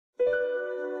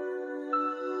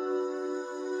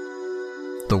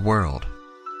The world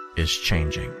is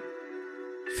changing.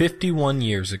 51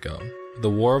 years ago, the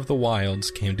War of the Wilds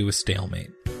came to a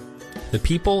stalemate. The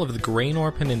people of the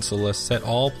Graynor Peninsula set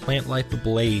all plant life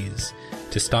ablaze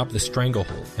to stop the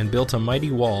Stranglehold and built a mighty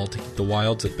wall to keep the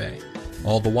wilds at bay.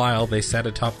 All the while, they sat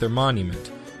atop their monument,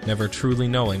 never truly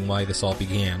knowing why this all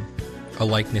began. A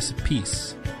likeness of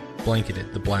peace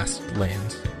blanketed the blasted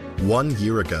lands. 1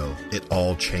 year ago, it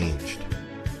all changed.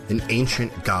 An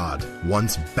ancient god,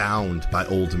 once bound by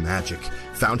old magic,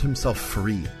 found himself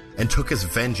free and took his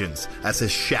vengeance as his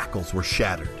shackles were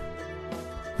shattered.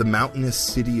 The mountainous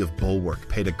city of Bulwark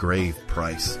paid a grave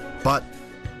price, but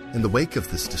in the wake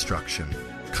of this destruction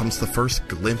comes the first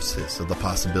glimpses of the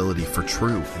possibility for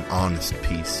true and honest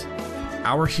peace.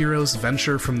 Our heroes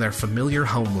venture from their familiar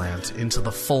homeland into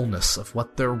the fullness of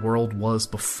what their world was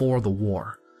before the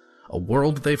war. A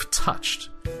world they've touched,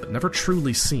 but never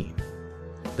truly seen.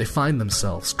 They find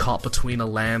themselves caught between a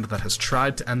land that has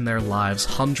tried to end their lives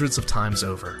hundreds of times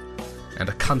over, and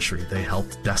a country they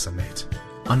helped decimate.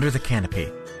 Under the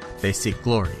canopy, they seek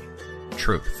glory,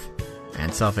 truth,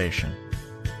 and salvation.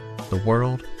 The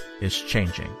world is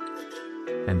changing,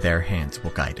 and their hands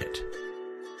will guide it.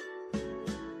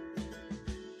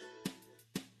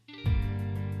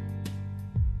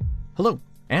 Hello,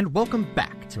 and welcome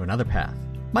back to Another Path.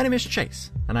 My name is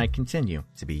Chase, and I continue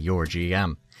to be your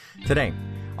GM. Today,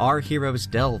 our heroes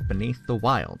delve beneath the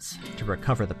wilds to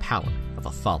recover the power of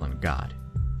a fallen god.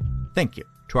 Thank you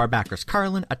to our backers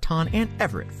Carlin, Atan, and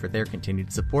Everett for their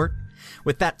continued support.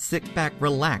 With that, sit back,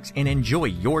 relax, and enjoy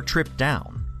your trip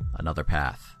down Another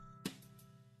Path.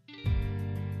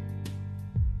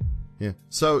 Yeah.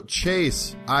 So,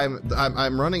 Chase, I'm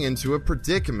running into a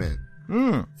predicament.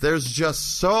 There's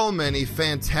just so many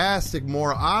fantastic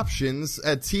more options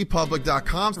at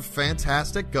tpublic.com for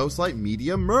fantastic Ghostlight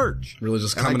Media merch. Really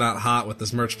just coming out hot with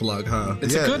this merch plug, huh?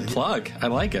 It's a good plug. I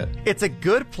like it. It's a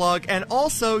good plug, and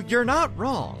also, you're not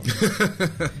wrong.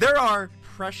 There are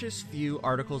precious few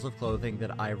articles of clothing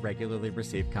that I regularly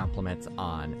receive compliments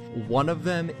on. One of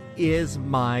them is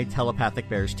my Telepathic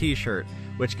Bears t-shirt,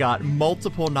 which got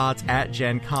multiple nods at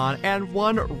Gen Con and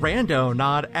one rando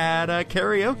nod at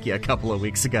karaoke a couple of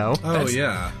weeks ago.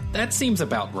 Yeah. That seems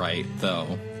about right,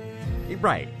 though.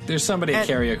 Right. There's somebody at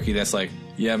karaoke that's like,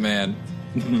 yeah, man,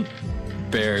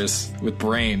 bears with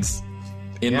brains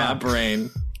in my brain.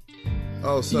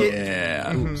 Oh, so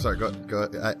yeah. Ooh, sorry,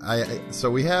 go.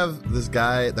 So we have this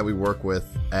guy that we work with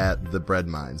at the bread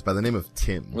mines by the name of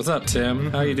Tim. What's up, Tim?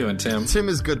 How you doing, Tim? Tim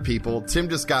is good people. Tim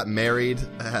just got married.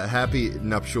 Happy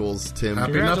nuptials, Tim.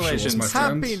 Happy Congratulations. nuptials, my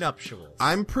friend. Happy nuptials.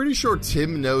 I'm pretty sure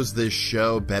Tim knows this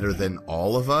show better than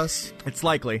all of us. It's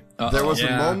likely. There was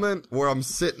a moment where I'm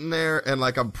sitting there and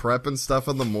like I'm prepping stuff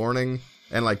in the morning.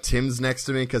 And, like, Tim's next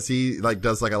to me because he, like,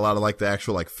 does, like, a lot of, like, the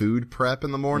actual, like, food prep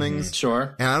in the mornings. Mm-hmm.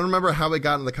 Sure. And I don't remember how we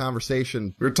got in the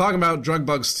conversation. We were talking about drug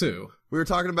bugs, too. We were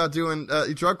talking about doing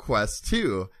drug quests,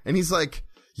 too. And he's like,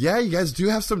 yeah, you guys do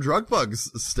have some drug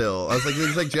bugs still. I was like,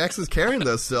 he's like, Jackson's carrying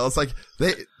those still. It's like,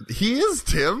 he is,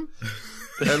 Tim.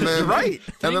 And then, right.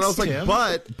 And then I was like, Tim.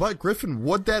 but Griffin,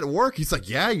 would that work? He's like,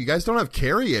 yeah, you guys don't have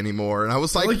carry anymore. And I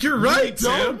was like, you're right,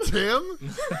 don't, Tim.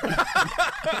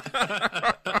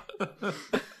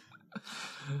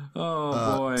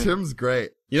 Oh, boy. Tim's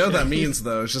great. You know what that means,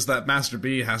 though? It's just that Master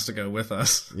B has to go with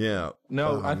us. Yeah.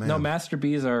 No, Oh, no, Master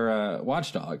B's our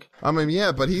watchdog. I mean,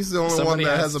 yeah, but he's the only Somebody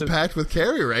one that has has a to- pact with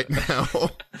Carrie right now.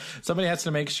 Somebody has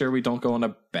to make sure we don't go on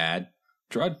a bad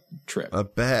drug trip.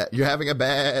 You're having a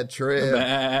bad trip.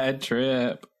 Bad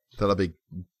trip. That'll be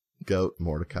Goat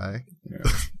Mordecai.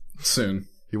 Yeah. Soon.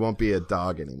 He won't be a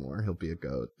dog anymore. He'll be a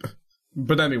goat.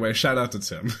 But anyway, shout out to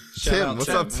Tim. Shout Tim, out, what's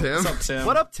up, Tim? What's up, Tim?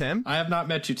 What up, Tim? I have not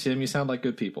met you, Tim. You sound like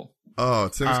good people. Oh,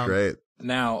 Tim's great.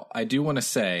 Now, I do want to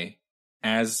say,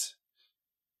 as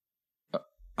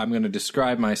I'm going to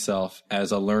describe myself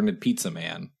as a learned pizza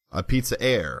man. A pizza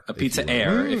heir. A pizza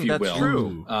heir, if you that's will.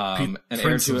 true. An heir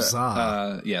Prince to of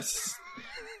Za. yes.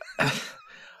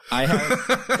 I have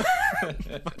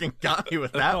Fucking got me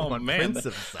with that Oh, one, man. Prince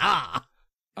of Za.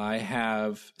 I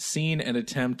have seen and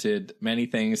attempted many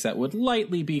things that would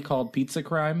lightly be called pizza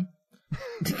crime.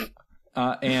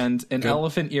 And an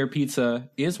elephant ear pizza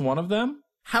is one of them.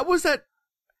 How was that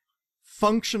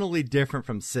functionally different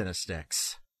from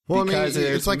Cinesticks? Well, I because mean,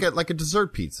 there's- it's like a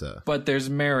dessert pizza. But there's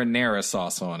marinara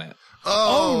sauce on it.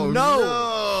 Oh,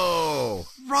 no.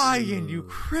 Ryan, you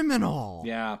criminal.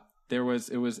 Yeah. It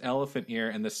was elephant ear,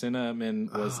 and the cinnamon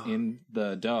was in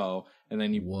the dough, and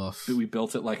then we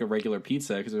built it like a regular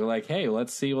pizza because we were like, hey,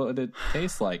 let's see what it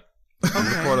tastes like.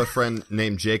 I quote a friend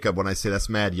named Jacob when I say that's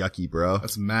mad yucky, bro.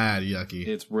 That's mad yucky.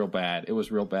 It's real bad. It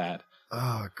was real bad.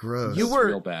 Oh, gross. You were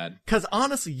real bad. Because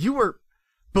honestly, you were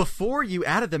before you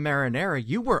added the marinara,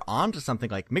 you were onto something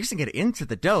like mixing it into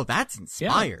the dough. That's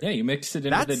inspired. Yeah, you mix it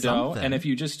into the dough, something. and if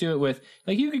you just do it with,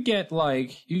 like, you could get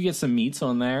some meats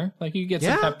on there, like you could get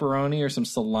some pepperoni or some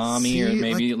salami, or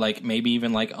maybe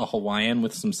even like a Hawaiian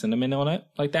with some cinnamon on it,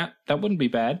 like that. That wouldn't be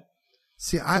bad.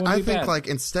 See, I think like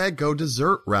instead go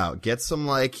dessert route. Get some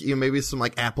maybe some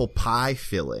like apple pie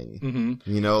filling.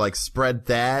 Mm-hmm. Like spread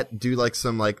that. Do like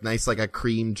some like nice like a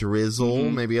cream drizzle.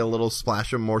 Maybe a little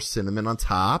splash of more cinnamon on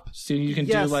top. So you can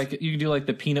do like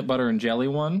the peanut butter and jelly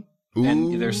one. Ooh.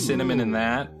 And there's cinnamon in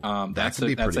that. That's a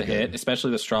hit, good.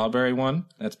 especially the strawberry one.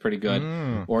 That's pretty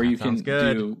good. Or you can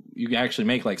you actually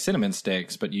make like cinnamon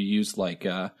sticks, but you use like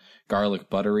garlic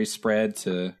buttery spread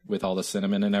with all the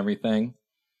cinnamon and everything.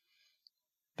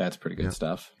 That's pretty good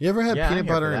stuff. You ever had peanut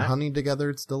butter and honey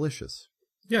together? It's delicious.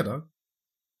 Yeah, dog.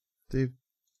 Dude.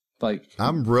 Like,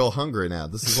 I'm real hungry now.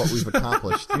 This is what we've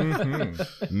accomplished.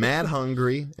 Mad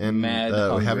hungry, and we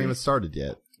haven't even started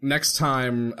yet. Next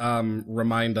time,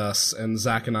 remind us, and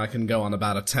Zach and I can go on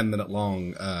about a 10-minute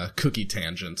long cookie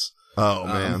tangent. Oh,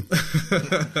 man.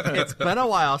 It's been a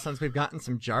while since we've gotten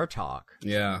some jar talk.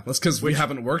 Yeah, that's because we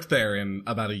haven't worked there in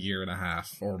about a year and a half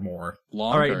or more.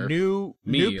 Longer. All right, new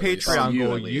Patreon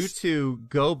goal. You two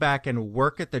go back and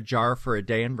work at the jar for a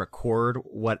day and record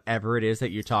whatever it is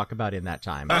that you talk about in that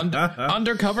time.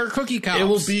 Undercover cookie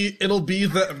cops. It'll be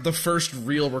the first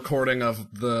real recording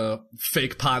of the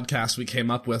fake podcast we came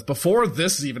up with before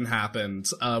this even happened,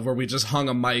 where we just hung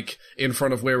a mic in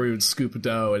front of where we would scoop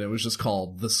dough, and it was just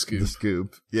called The Scoop. The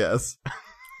Scoop, yes.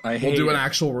 We'll do an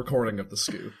actual recording of The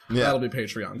Scoop. Yeah. That'll be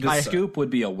Patreon. The Scoop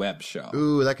would be a web show.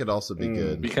 Ooh, that could also be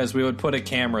good. Because we would put a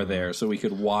camera there so we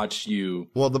could watch you.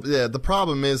 Well, the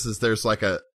problem is there's like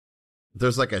a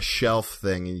shelf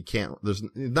thing, and there's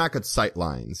not good sight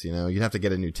lines, You'd have to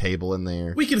get a new table in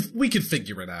there. We could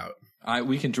figure it out.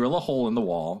 We can drill a hole in the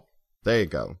wall. There you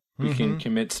go. We can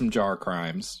commit some jar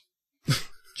crimes.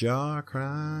 Jar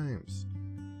crimes.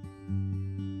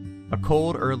 A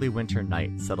cold early winter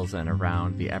night settles in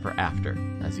around the ever after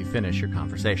as you finish your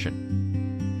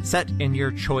conversation. Set in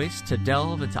your choice to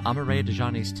delve into Amare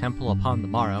Dejani's temple upon the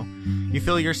morrow, you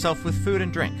fill yourself with food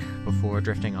and drink before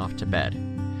drifting off to bed.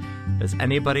 Does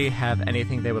anybody have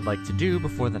anything they would like to do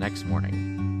before the next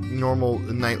morning? Normal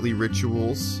nightly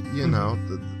rituals,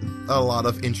 a lot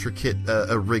of intricate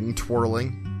ring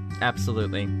twirling.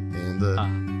 Absolutely. And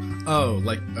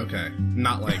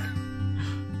not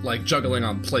like juggling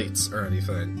on plates or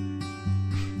anything.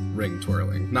 Ring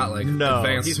twirling. Not like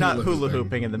advanced he's not hula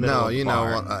hooping in the middle of the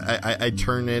bar. I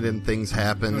turn it and things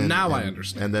happen. I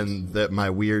understand. And then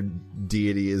my weird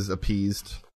deity is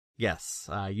appeased. Yes,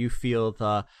 you feel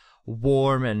the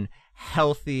warm and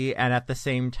healthy and at the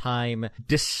same time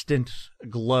distant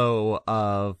glow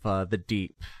of the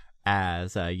deep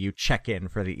as you check in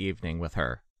for the evening with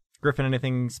her. Griffin,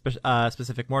 anything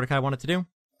specific Mordecai wanted to do?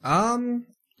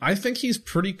 I think he's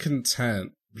pretty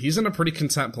content. He's in a pretty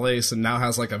content place and now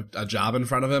has like a job in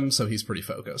front of him, so he's pretty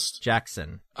focused.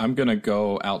 Jackson. I'm going to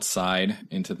go outside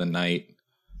into the night,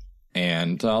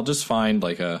 and I'll just find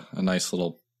like a nice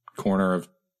little corner of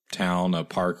town, a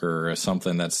park or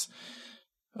something that's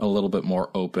a little bit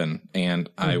more open, and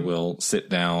I will sit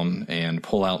down and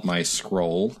pull out my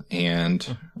scroll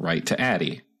and write to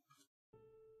Addie.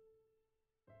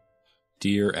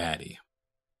 Dear Addie,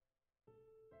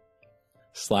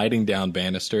 sliding down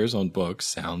banisters on books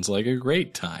sounds like a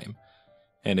great time.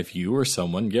 And if you or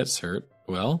someone gets hurt,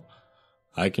 well,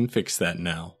 I can fix that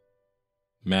now.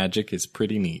 Magic is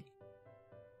pretty neat.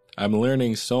 I'm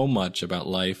learning so much about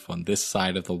life on this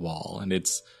side of the wall, and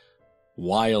it's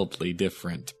wildly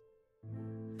different.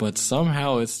 But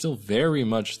somehow it's still very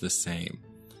much the same.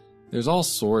 There's all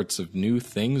sorts of new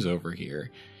things over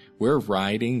here. We're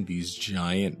riding these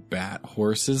giant bat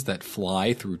horses that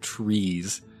fly through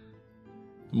trees.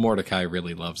 Mordecai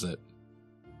really loves it.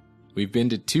 We've been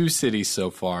to 2 cities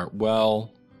so far.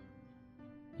 Well,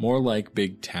 more like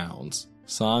big towns.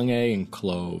 Sangye and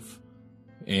Clove.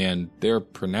 And they're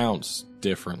pronounced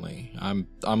differently. I'm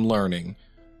learning.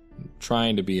 I'm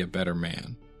trying to be a better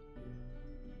man.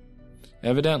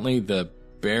 Evidently, the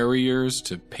barriers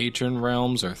to patron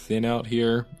realms are thin out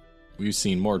here. We've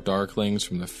seen more darklings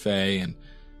from the Fae, and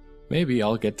maybe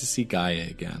I'll get to see Gaia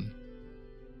again.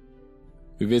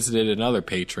 We visited another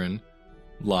patron,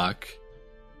 Luck,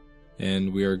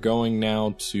 and we are going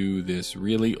now to this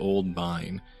really old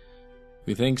mine.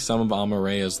 We think some of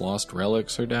Amarea's lost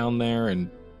relics are down there, and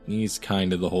he's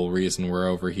kind of the whole reason we're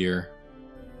over here.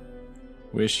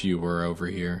 Wish you were over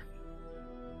here.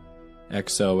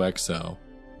 XOXO.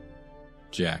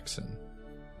 Jackson.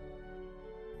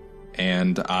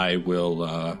 And I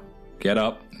will get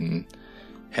up and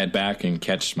head back and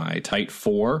catch my tight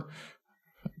 4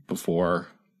 before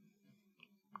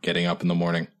getting up in the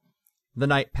morning. The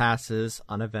night passes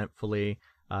uneventfully.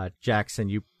 Jackson,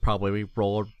 you probably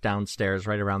roll downstairs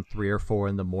right around 3 or 4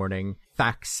 in the morning.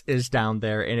 Fax is down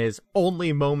there and is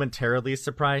only momentarily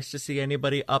surprised to see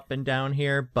anybody up and down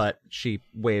here, but she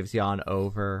waves you on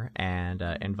over and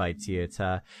invites you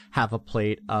to have a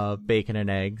plate of bacon and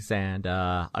eggs and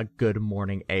a good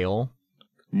morning ale.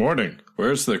 Morning.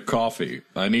 Where's the coffee?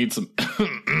 I need some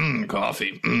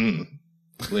coffee.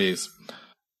 Please.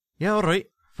 Yeah, all right.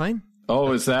 Fine.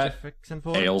 Oh, is that Fixing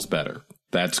for? ale's better?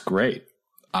 That's great.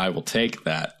 I will take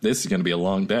that. This is going to be a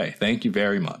long day. Thank you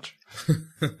very much.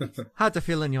 Had a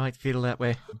feeling you might feel that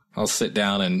way. I'll sit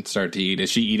down and start to eat. Is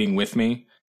she eating with me?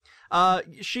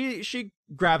 She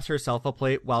grabs herself a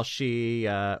plate while she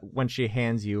when she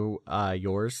hands you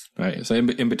yours. Right. So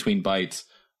in between bites,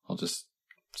 I'll just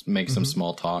make some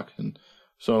small talk. And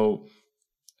so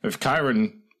if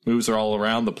Kyron moves her all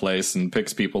around the place and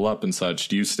picks people up and such,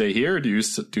 do you stay here or do you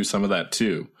do some of that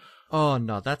too? Oh,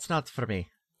 no, that's not for me.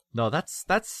 No,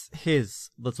 that's his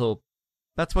little...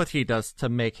 That's what he does to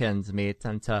make ends meet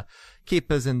and to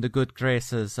keep us in the good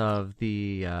graces of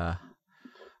the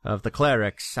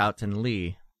clerics out in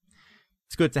Lee.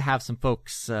 It's good to have some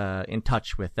folks in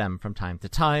touch with them from time to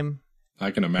time.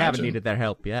 I can imagine. Haven't needed their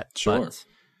help yet, Sure. but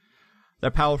they're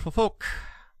powerful folk.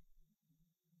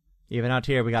 Even out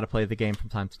here, we got to play the game from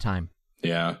time to time.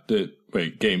 Yeah.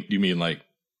 Wait, game? You mean like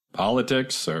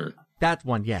politics or? That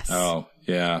one, yes. Oh,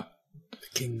 yeah.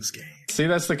 The King's Game. See,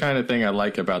 that's the kind of thing I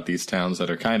like about these towns that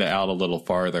are kind of out a little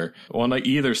farther. On like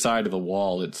either side of the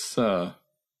wall, it's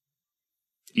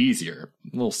easier,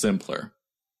 a little simpler.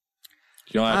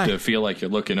 You don't have to feel like you're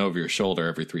looking over your shoulder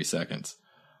every 3 seconds.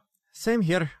 Same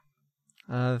here.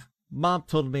 Mom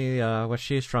told me where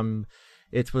she's from,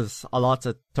 it was a lot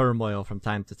of turmoil from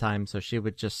time to time, so she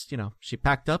would just, she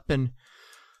packed up and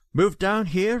moved down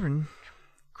here and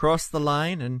crossed the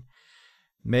line and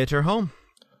made her home.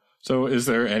 So is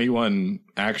there anyone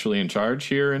actually in charge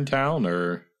here in town,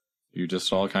 or you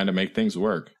just all kind of make things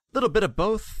work? A little bit of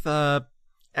both,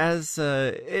 as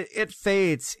it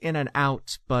fades in and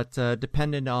out, but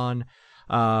depending on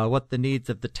what the needs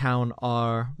of the town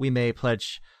are, we may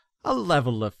pledge a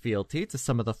level of fealty to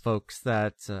some of the folks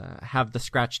that have the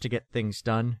scratch to get things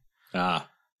done.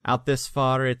 Out this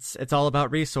far, it's all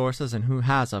about resources and who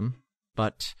has them,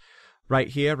 but right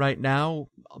here, right now,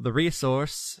 the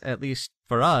resource, at least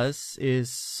for us,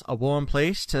 is a warm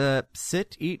place to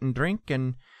sit, eat, and drink,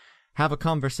 and have a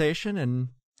conversation, and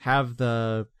have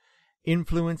the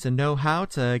influence and know-how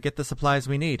to get the supplies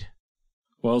we need.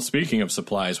 Well, speaking of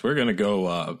supplies, we're going to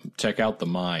go check out the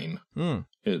mine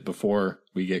before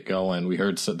we get going. We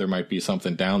heard there might be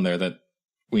something down there that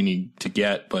we need to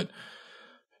get, but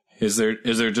is there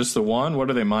just the one? What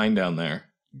do they mine down there?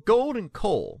 Gold and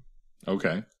coal.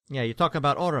 Okay. Yeah, you're talking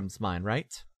about Orem's mine,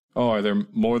 right? Oh, are there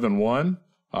more than one?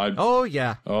 Oh,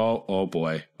 yeah. Oh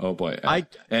boy.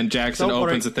 And Jackson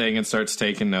opens the thing and starts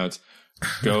taking notes.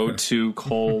 Go to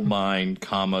coal mine,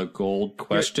 gold,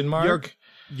 question mark?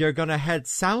 You're going to head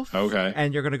south. Okay.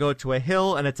 And you're going to go to a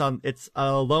hill, and it's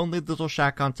a lonely little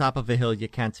shack on top of a hill. You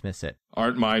can't miss it.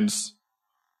 Aren't mines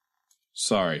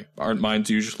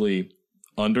usually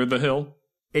under the hill?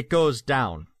 It goes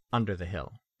down under the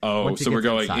hill. Oh, so we're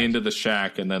going into the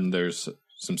shack, and then there's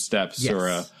some steps or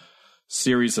a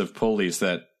series of pulleys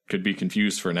that could be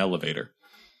confused for an elevator.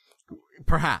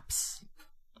 Perhaps.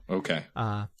 Okay.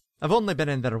 I've only been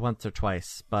in there once or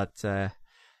twice, but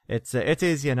it's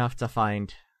easy enough to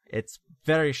find. It's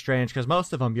very strange because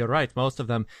most of them, you're right, most of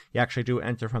them you actually do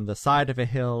enter from the side of a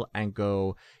hill and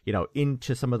go,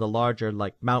 into some of the larger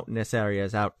like mountainous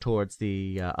areas out towards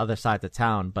the other side of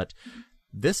town. But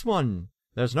this one,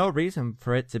 there's no reason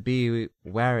for it to be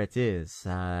where it is.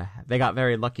 They got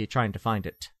very lucky trying to find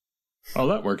it. Oh,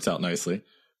 that works out nicely.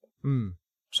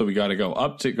 So we got to go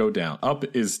up to go down. Up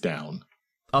is down.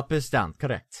 Up is down,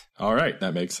 correct. All right,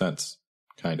 that makes sense.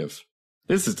 Kind of.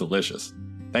 This is delicious.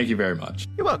 Thank you very much.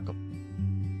 You're welcome.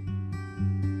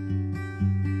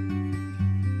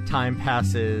 Time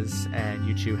passes, and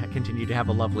you two continue to have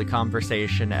a lovely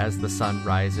conversation as the sun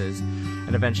rises,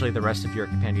 and eventually the rest of your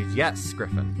companions... Yes,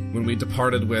 Griffin. When we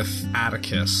departed with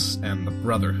Atticus and the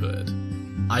Brotherhood,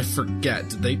 I forget,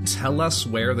 did they tell us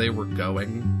where they were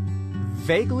going?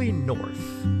 Vaguely north.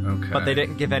 Okay. But they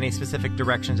didn't give any specific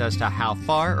directions as to how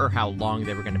far or how long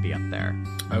they were going to be up there.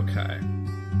 Okay.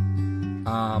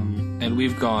 And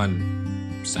we've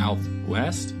gone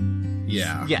southwest?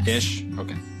 Yeah. Yes. Ish?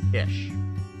 Okay. Ish.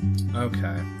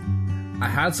 Okay. I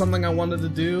had something I wanted to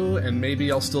do, and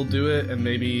maybe I'll still do it, and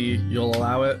maybe you'll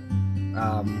allow it.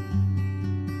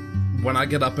 when I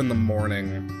get up in the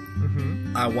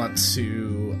morning, I want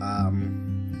to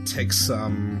take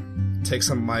some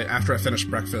of my, after I finish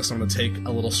breakfast, I'm going to take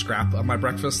a little scrap of my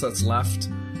breakfast that's left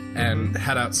and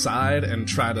head outside and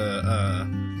try to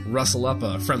rustle up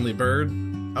a friendly bird.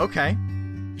 Okay.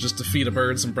 Just to feed a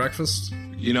bird some breakfast.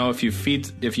 You know, if you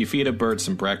feed a bird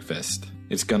some breakfast,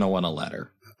 it's going to want a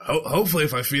letter. Hopefully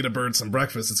if I feed a bird some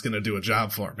breakfast, it's going to do a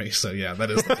job for me. So yeah, that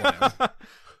is the plan.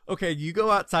 Okay, you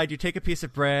go outside, you take a piece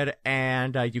of bread,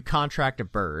 and you contract a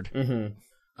bird. And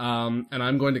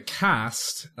I'm going to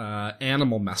cast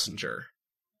Animal Messenger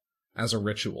as a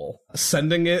ritual,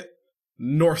 sending it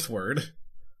northward,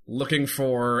 looking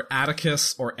for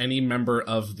Atticus or any member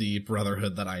of the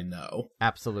Brotherhood that I know.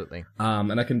 Absolutely.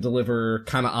 And I can deliver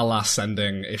kind of a la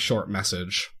sending a short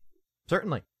message.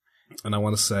 Certainly. And I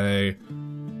want to say,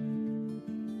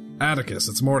 Atticus,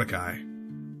 it's Mordecai.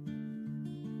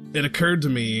 It occurred to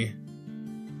me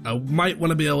I might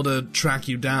want to be able to track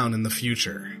you down in the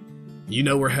future. You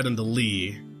know we're heading to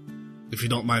Lee. If you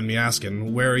don't mind me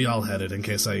asking, where are y'all headed in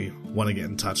case I want to get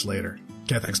in touch later?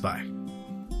 Okay, thanks, bye.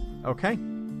 Okay.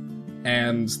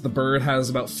 And the bird has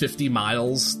about 50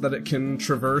 miles that it can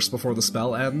traverse before the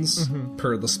spell ends,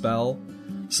 per the spell.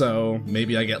 So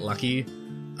maybe I get lucky.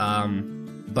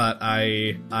 But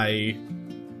I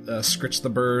scritch the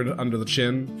bird under the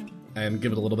chin and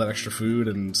give it a little bit extra food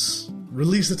and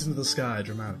release it into the sky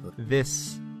dramatically.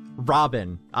 This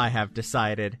robin, I have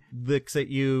decided, looks at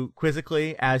you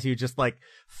quizzically as you just, like,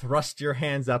 thrust your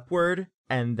hands upward,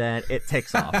 and then it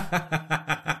takes off.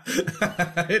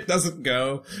 It doesn't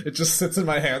go. It just sits in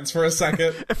my hands for a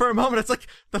second. For a moment, it's like,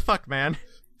 the fuck, man?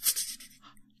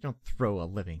 Don't throw a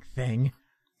living thing.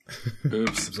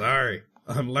 Oops, sorry.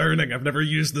 I'm learning. I've never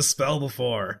used this spell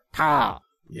before. Ha!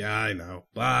 Yeah, I know.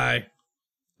 Bye.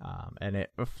 And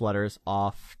it flutters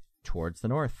off towards the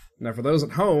north. Now, for those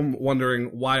at home wondering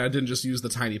why I didn't just use the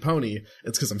tiny pony,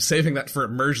 it's because I'm saving that for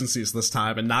emergencies this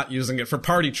time and not using it for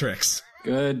party tricks.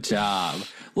 Good job.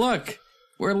 Look,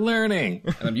 we're learning.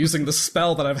 And I'm using the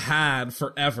spell that I've had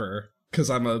forever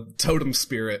because I'm a totem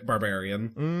spirit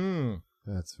barbarian.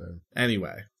 That's fair.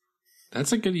 Anyway.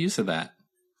 That's a good use of that.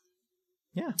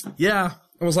 Yeah. Yeah.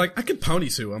 I was like, I could pony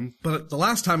to him, but the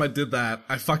last time I did that,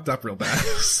 I fucked up real bad.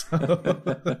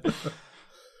 So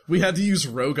we had to use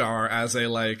Rogar as a,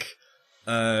 like,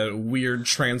 weird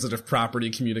transitive property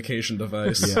communication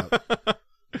device. Yeah.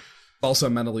 Also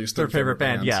Mentally's Their favorite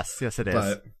band. Yes, it is.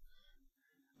 But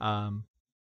all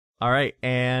right,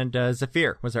 and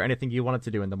Zephyr, was there anything you wanted to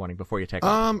do in the morning before you take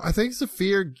off? I think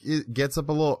Zephyr gets up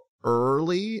a little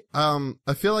early.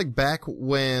 I feel like back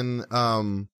when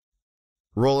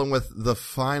rolling with the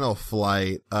final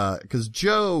flight, because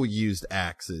Joe used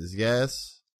axes,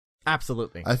 yes?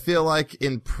 Absolutely. I feel like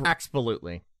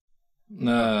Absolutely.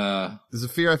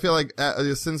 Zephyr, I feel like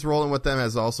since rolling with them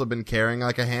has also been carrying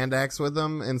like a hand axe with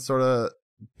them and sort of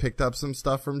picked up some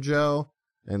stuff from Joe,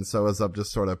 and so is up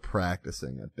just sort of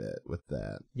practicing a bit with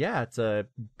that. Yeah, it's a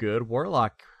good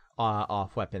warlock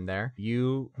off weapon there.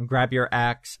 You grab your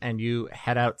axe and you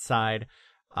head outside.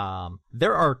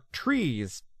 There are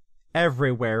trees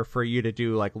everywhere for you to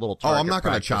do like little target I'm not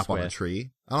going to practice chop on a with.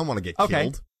 tree. I don't want to get Okay.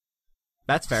 killed.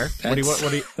 That's fair. What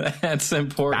do you? That's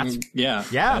important. Yeah.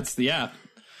 I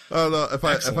don't know if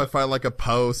I find like a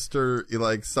post or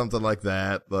like something like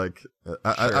that. Like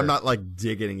I'm not like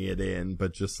digging it in,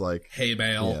 but just like hay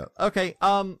bale. Yeah. Okay.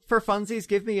 For funsies,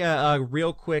 give me a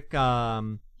real quick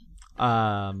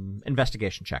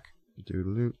investigation check.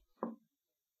 Doodaloo.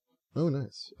 Oh,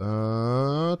 nice.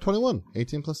 21.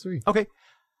 18 plus 3. Okay.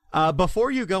 Before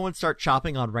you go and start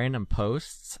chopping on random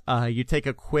posts, you take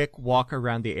a quick walk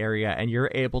around the area and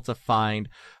you're able to find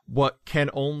what can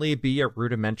only be a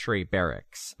rudimentary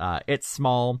barracks. It's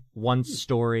small, one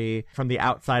story. From the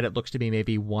outside, it looks to be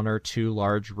maybe one or two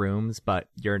large rooms, but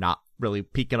you're not really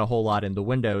peeking a whole lot in the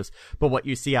windows. But what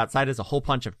you see outside is a whole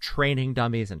bunch of training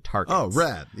dummies and targets. Oh,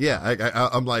 rad. Yeah.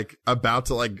 I'm like about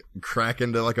to like crack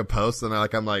into like a post and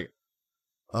I'm like,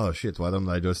 oh shit, why don't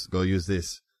I just go use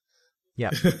this?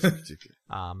 Yeah.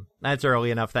 That's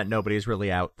early enough that nobody's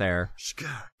really out there.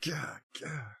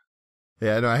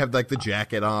 Yeah, no, I have like the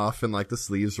jacket off and like the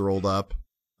sleeves rolled up.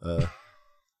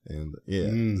 And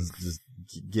yeah, just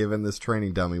giving this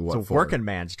training dummy what it's a for. working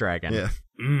man's dragon. Yeah.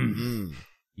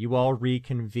 You all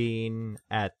reconvene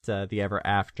at the Ever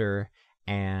After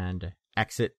and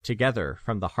exit together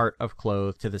from the Heart of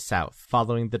Cloth to the south,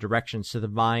 following the directions to the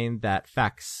mine that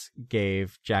Fax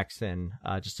gave Jackson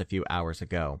just a few hours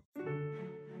ago.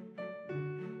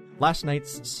 Last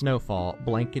night's snowfall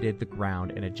blanketed the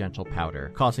ground in a gentle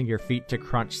powder, causing your feet to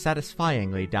crunch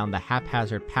satisfyingly down the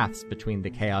haphazard paths between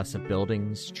the chaos of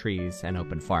buildings, trees, and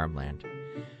open farmland.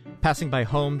 Passing by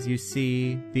homes, you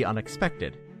see the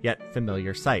unexpected, yet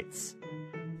familiar sights.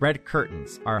 Red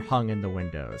curtains are hung in the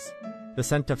windows. The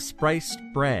scent of spiced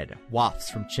bread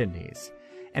wafts from chimneys,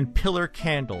 and pillar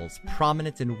candles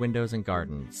prominent in windows and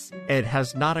gardens. It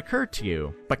has not occurred to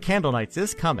you, but Candlemites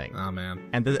is coming. Oh, man.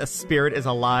 And the spirit is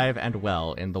alive and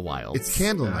well in the wilds. It's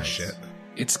Candlemites. Ah, shit.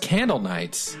 It's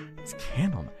Candlemites.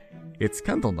 It's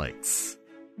Candlemites.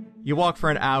 You walk for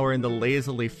an hour in the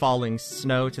lazily falling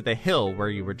snow to the hill where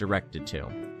you were directed to.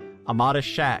 A modest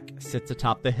shack sits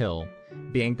atop the hill,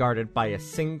 being guarded by a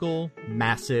single,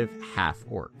 massive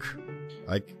half-orc.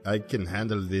 I can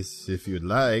handle this if you'd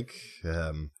like.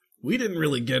 We didn't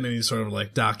really get any sort of,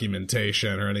 like,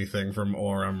 documentation or anything from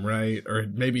Orem, right? Or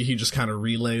maybe he just kind of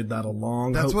relayed that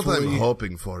along, That's hopefully. what I'm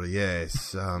hoping for,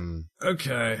 yes.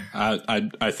 Okay.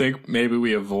 I think maybe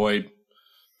we avoid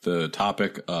the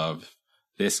topic of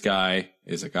this guy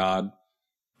is a god.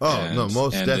 No,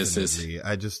 most and definitely.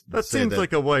 I just That say seems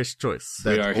like a wise choice.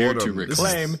 We are here to Orem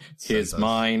reclaim his sent us.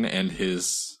 mine and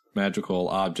his magical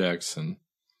objects, and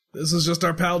This is just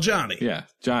our pal Johnny. yeah,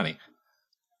 Johnny.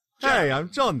 Hey, I'm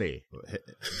Johnny.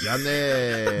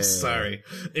 Yanni. Sorry.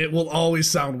 It will always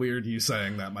sound weird you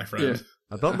saying that, my friend.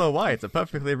 Yeah. I don't know why. It's a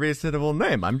perfectly reasonable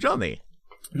name. I'm Johnny.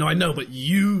 No, I know, but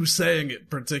you saying it in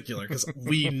particular, because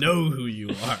we know who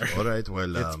you are. All right,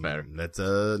 well, It's fair. let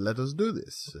us do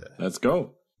this. Let's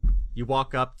go. You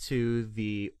walk up to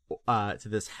to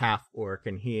this half orc,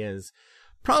 and he is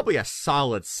probably a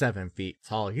solid 7 feet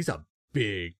tall. He's a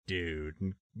big dude,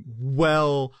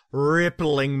 well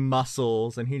rippling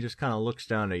muscles, and he just kind of looks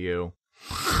down at you.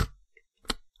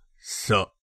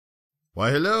 Sup?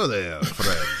 Why, hello there,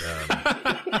 friend.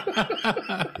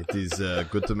 It is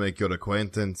good to make your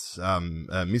acquaintance.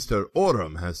 Mr.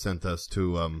 Orem has sent us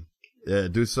to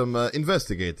do some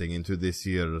investigating into this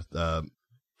here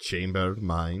chamber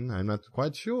mine. I'm not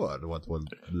quite sure what will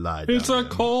lie It's down a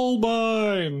there. coal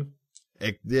mine.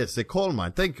 Yes, a coal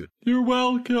mine. Thank you. You're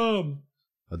welcome.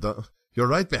 You're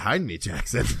right behind me,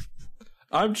 Jackson.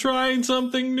 I'm trying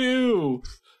something new.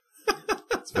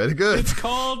 It's very good.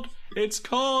 It's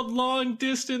called long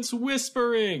distance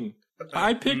whispering.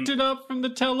 I picked it up from the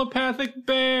telepathic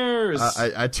bears.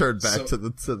 I turned back to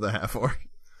the half orc.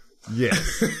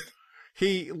 Yes.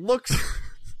 He looks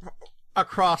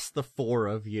across the four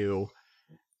of you,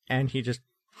 and he just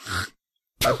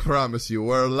I promise you,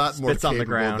 we're a lot more Spits on the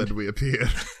capable ground. than we appear.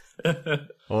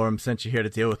 Orem sent you here to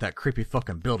deal with that creepy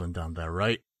fucking building down there,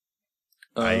 right?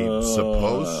 I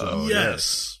suppose so.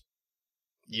 Yes.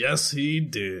 Yes, he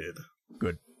did.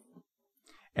 Good.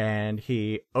 And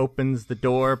he opens the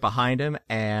door behind him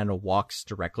and walks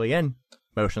directly in.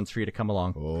 Motions for you to come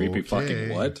along. Creepy fucking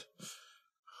what?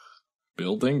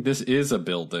 Building? This is a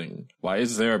building. Why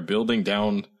is there a building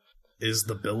down? Is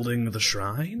the building the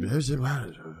shrine?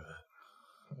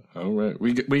 All right,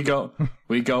 we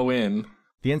go in.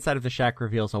 The inside of the shack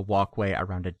reveals a walkway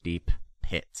around a deep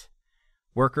pit.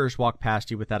 Workers walk past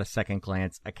you without a second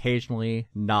glance, occasionally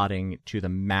nodding to the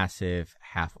massive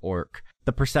half-orc.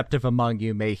 The perceptive among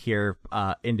you may hear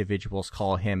individuals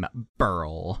call him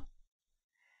Burl.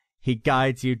 He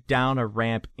guides you down a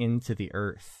ramp into the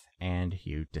earth, and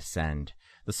you descend.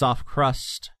 The soft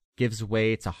crust gives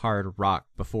way to hard rock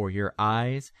before your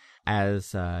eyes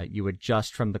as you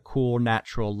adjust from the cool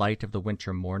natural light of the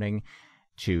winter morning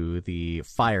to the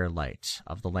firelight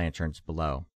of the lanterns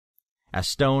below. As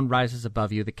stone rises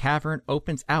above you, the cavern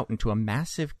opens out into a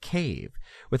massive cave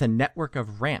with a network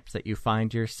of ramps that you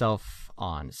find yourself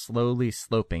on, slowly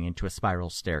sloping into a spiral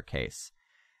staircase.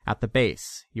 At the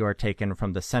base, you are taken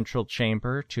from the central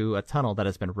chamber to a tunnel that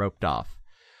has been roped off.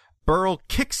 Burl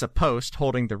kicks a post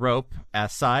holding the rope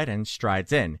aside and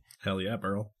strides in, Hell yeah,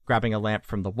 Burl. grabbing a lamp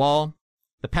from the wall.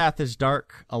 The path is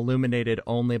dark, illuminated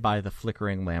only by the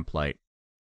flickering lamplight.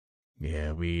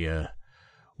 Yeah,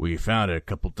 we found it a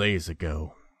couple days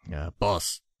ago.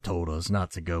 Boss told us not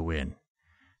to go in,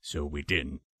 so we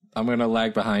didn't. I'm gonna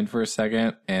lag behind for a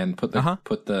second and put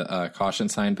the caution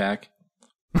sign back.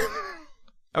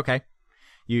 Okay.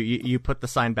 You put the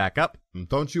sign back up.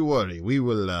 Don't you worry. We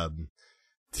will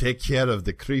take care of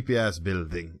the creepy-ass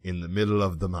building in the middle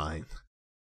of the mine.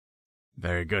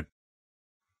 Very good.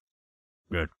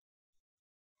 Good.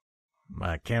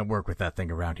 I can't work with that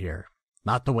thing around here.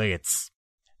 Not the way it's...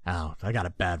 Oh, I got a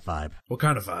bad vibe. What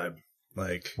kind of vibe?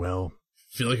 Like, Well,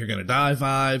 feel like you're gonna die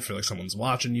vibe? Feel like someone's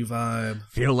watching you vibe?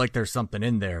 feel like there's something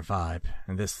in there vibe.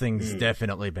 And this thing's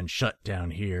definitely been shut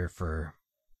down here for...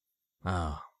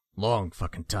 long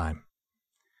fucking time.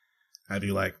 Have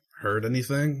you, like, heard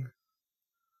anything?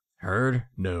 Heard?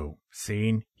 No.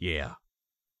 Seen? Yeah.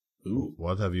 Ooh.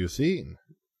 What have you seen?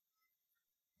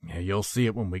 Yeah, you'll see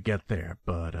it when we get there,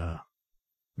 but,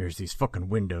 There's these fucking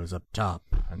windows up top,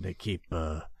 and they keep,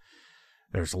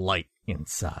 there's light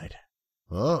inside.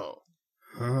 Oh.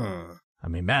 Huh. I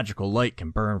mean, magical light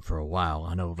can burn for a while.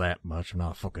 I know that much. I'm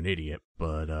not a fucking idiot,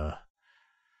 but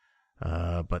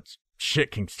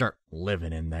shit can start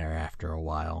living in there after a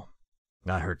while.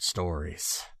 I heard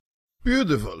stories.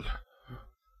 Beautiful.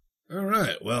 All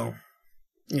right, well,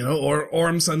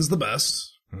 Orm sends the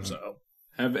best, so.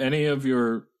 Have any of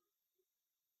your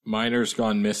miners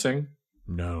gone missing?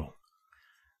 No.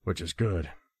 Which is good.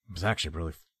 It was actually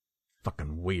really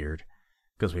fucking weird.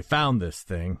 Because we found this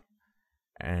thing,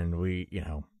 and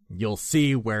you'll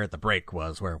see where the break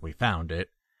was, where we found it,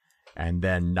 and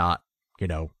then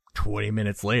 20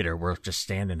 minutes later, we're just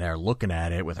standing there looking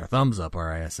at it with our thumbs up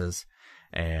our asses,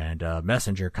 and a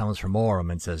messenger comes from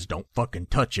Orem and says, "Don't fucking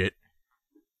touch it.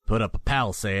 Put up a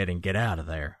palisade and get out of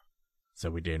there." So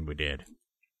we did.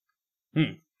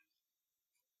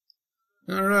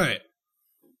 All right.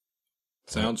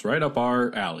 Sounds right up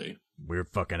our alley. Weird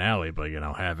fucking alley, but,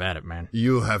 have at it, man.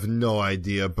 You have no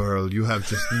idea, Burl. You have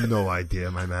just no idea,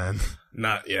 my man.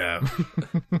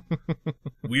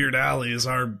 Weird Alley is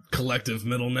our collective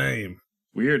middle name.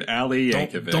 Weird Alley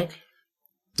Yankovic.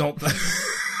 Don't.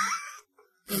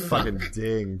 Fucking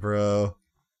ding, bro.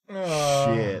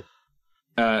 Shit.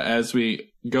 As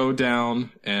we go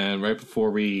down, and right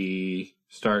before we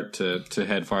start to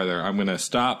head farther, I'm going to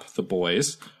stop the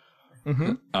boys.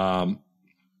 Mm-hmm.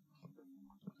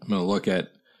 I'm going to look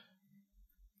at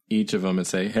each of them and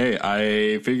say, "Hey,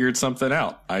 I figured something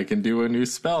out. I can do a new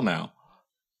spell now."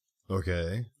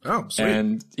 Okay. Oh, sweet.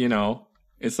 And,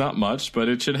 it's not much, but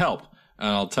it should help. And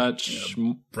I'll touch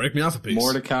break me off a piece.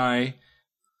 Mordecai,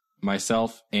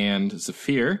 myself, and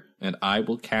Zephyr, and I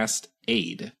will cast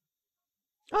Aid.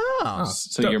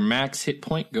 So your max hit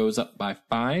point goes up by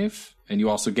 5, and you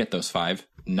also get those 5.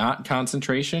 Not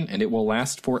concentration, and it will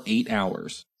last for 8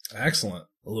 hours. Excellent.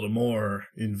 A little more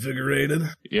invigorated.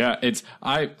 Yeah,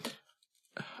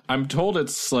 I'm told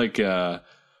it's like a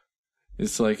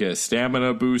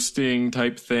stamina boosting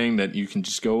type thing that you can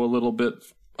just go a little bit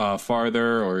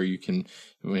farther, or you can,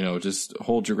 just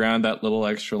hold your ground that little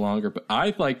extra longer. But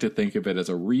I like to think of it as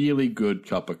a really good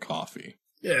cup of coffee.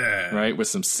 Yeah. Right? With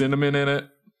some cinnamon in it.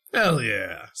 Hell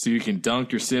yeah. So you can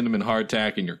dunk your cinnamon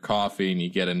hardtack in your coffee and you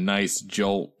get a nice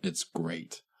jolt. It's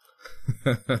great.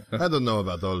 I don't know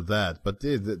about all that, but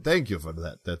thank you for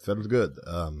that. That felt good.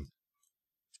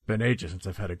 It's been ages since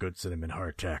I've had a good cinnamon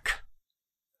hardtack.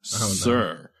 Oh, no.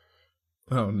 Sir.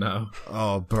 Oh, no.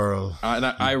 Oh, Burl.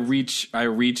 I reach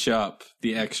up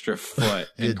the extra foot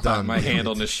and clap my hand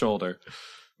on his shoulder.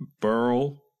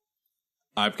 Burl,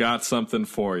 I've got something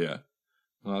for you.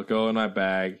 And I'll go in my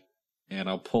bag and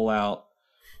I'll pull out.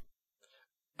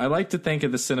 I like to think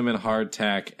of the cinnamon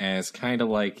hardtack as kind of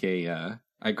like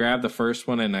I grab the first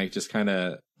one and I just kind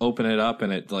of open it up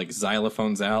and it like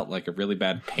xylophones out like a really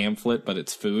bad pamphlet, but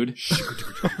it's food.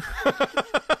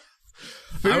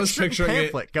 I was picturing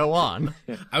pamphlet. Go on.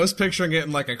 I was picturing it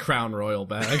in like a Crown Royal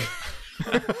bag.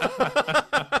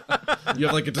 You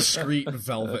have like a discreet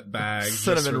velvet bag.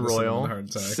 Cinnamon Royal.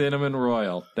 Cinnamon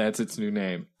Royal. That's its new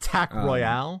name. Tac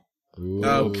Royale. Ooh.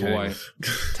 Okay. Boy.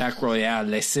 Tac Royale,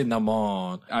 le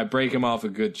cinnamon. I break him off a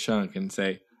good chunk and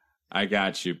say, "I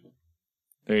got you.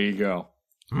 There you go."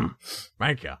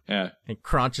 Thank you. Yeah. He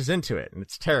crunches into it, and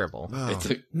it's terrible. Oh.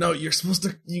 No, you're supposed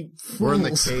to. You fools. We're in the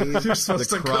cave, You're supposed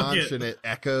the to cook crunch, it. and it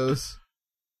echoes.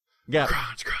 Yeah.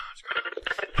 Crunch.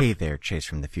 Hey there, Chase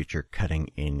from the future cutting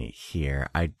in here.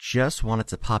 I just wanted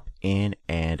to pop in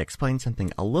and explain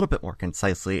something a little bit more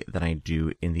concisely than I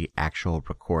do in the actual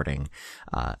recording.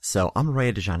 So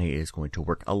Amaraya Dejani is going to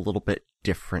work a little bit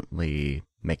differently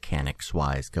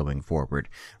mechanics-wise going forward.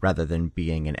 Rather than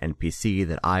being an NPC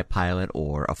that I pilot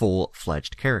or a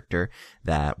full-fledged character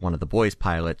that one of the boys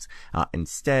pilots,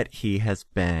 instead he has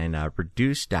been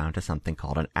reduced down to something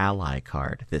called an ally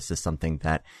card. This is something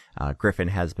that Griffin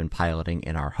has been piloting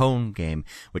in our home game,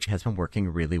 which has been working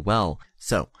really well.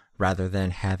 So rather than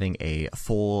having a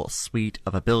full suite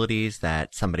of abilities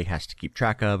that somebody has to keep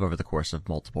track of over the course of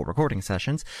multiple recording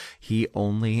sessions, he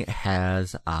only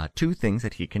has 2 things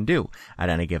that he can do at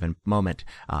any given moment.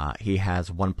 He has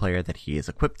one player that he is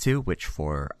equipped to, which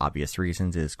for obvious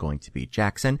reasons is going to be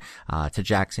Jackson. To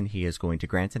Jackson, he is going to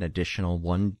grant an additional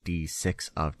 1d6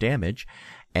 of damage.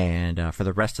 And for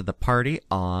the rest of the party,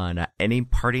 on any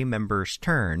party member's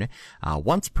turn,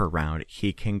 once per round,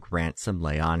 he can grant some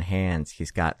lay on hands.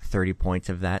 He's got 30 points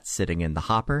of that sitting in the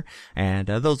hopper, and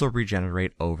those will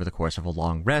regenerate over the course of a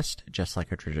long rest, just like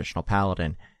a traditional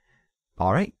paladin.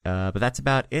 All right, but that's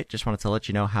about it. Just wanted to let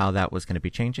you know how that was going to be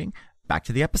changing. Back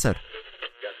to the episode.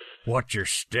 Watch your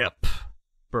step.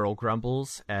 Burl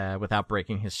grumbles, without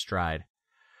breaking his stride.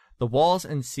 The walls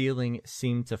and ceiling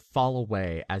seem to fall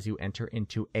away as you enter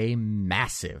into a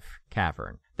massive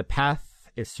cavern. The path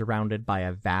is surrounded by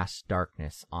a vast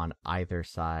darkness on either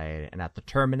side, and at the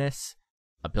terminus,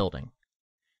 a building.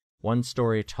 1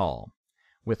 story tall,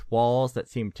 with walls that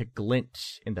seem to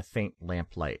glint in the faint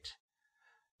lamplight.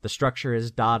 The structure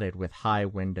is dotted with high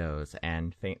windows,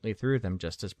 and faintly through them,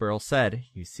 just as Burl said,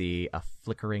 you see a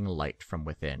flickering light from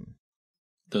within.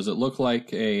 Does it look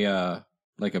like a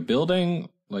building,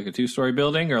 like a 2-story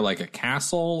building, or like a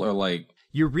castle, or like...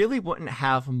 You really wouldn't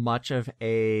have much of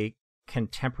a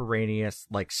contemporaneous,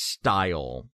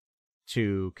 style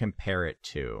to compare it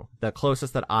to. The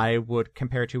closest that I would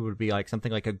compare it to would be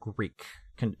something like a Greek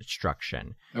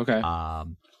construction. Okay.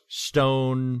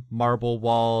 Stone, marble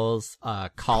walls,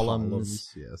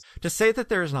 columns. Yes. To say that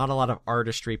there's not a lot of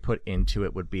artistry put into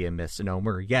it would be a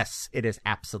misnomer. Yes, it is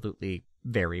absolutely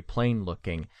very plain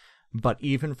looking, but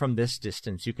even from this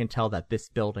distance, you can tell that this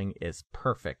building is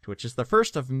perfect, which is the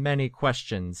first of many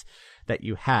questions that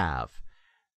you have.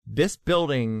 This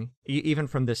building, even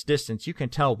from this distance, you can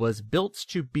tell was built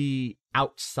to be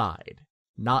outside,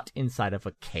 not inside of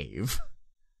a cave.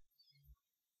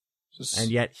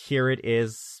 And yet here it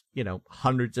is,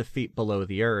 hundreds of feet below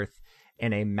the earth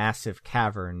in a massive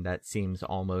cavern that seems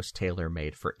almost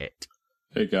tailor-made for it.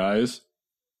 Hey guys.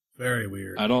 Very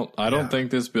weird. I don't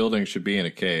think this building should be in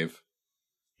a cave.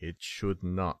 It should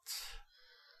not.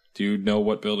 Do you know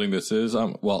what building this is?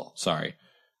 Sorry.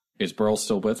 Is Burl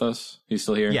still with us? He's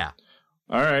still here? Yeah.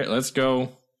 All right, let's go.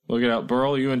 Look it out.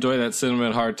 Burl, you enjoy that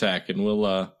cinnamon hardtack, and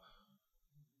we'll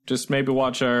just maybe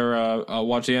watch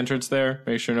the entrance there.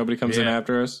 Make sure nobody comes in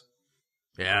after us.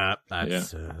 Yeah,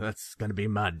 that's gonna be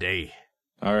my day.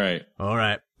 All right.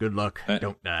 Good luck.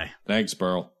 Don't die. Thanks,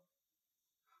 Burl.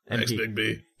 Thanks, Big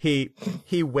B.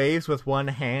 He waves with one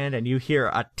hand, and you hear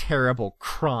a terrible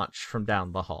crunch from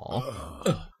down the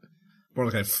hall.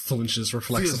 Mordecai flinches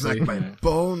reflexively. Feels like my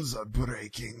bones are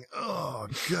breaking. Oh,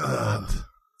 God.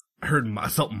 I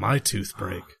felt my tooth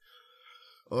break.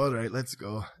 All right, let's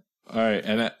go. All right,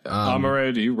 and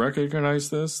Amare, do you recognize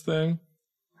this thing?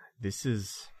 This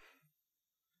is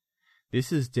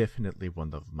definitely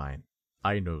one of mine.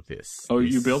 I know this. Oh,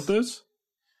 you built this?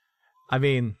 I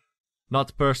mean,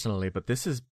 not personally, but this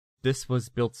was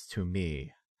built to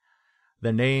me.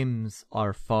 The names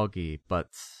are foggy, but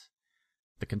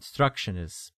the construction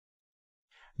is...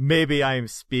 Maybe I am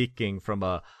speaking from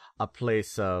a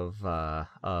place of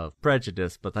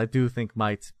prejudice, but I do think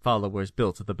my followers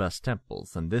built the best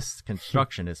temples, and this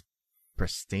construction is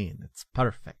pristine. It's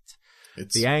perfect.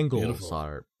 The angles beautiful.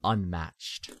 Are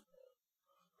unmatched.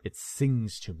 It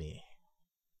sings to me.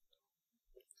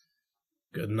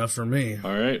 Good enough for me.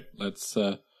 All right, let's.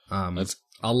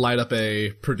 I'll light up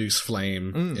a produce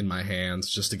flame in my hands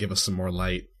just to give us some more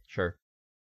light. Sure.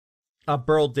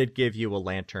 Burl did give you a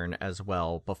lantern as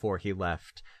well before he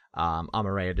left.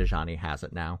 Amareya Dejani has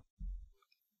it now.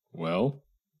 Well,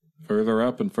 further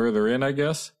up and further in, I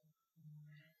guess.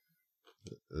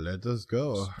 Let us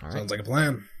go. Sounds like a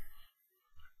plan.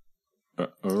 All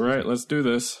right, let's do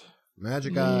this.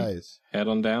 Magic eyes. Head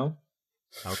on down.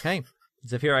 Okay.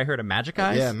 Zafir, I heard a magic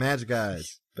eyes? Yeah, magic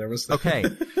eyes. There was Okay.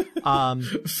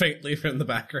 faintly in the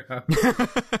background.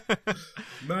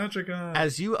 Magic eyes.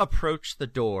 As you approach the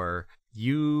door,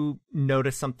 you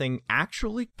notice something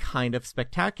actually kind of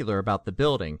spectacular about the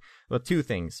building. Well, 2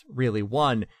 things, really.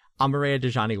 1, Amareya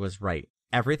Dejani was right.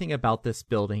 Everything about this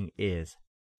building is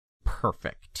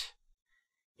perfect.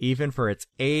 Even for its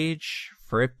age,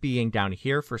 for it being down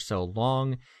here for so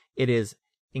long, it is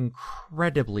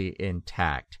incredibly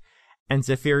intact. And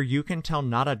Zephyr, you can tell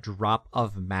not a drop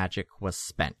of magic was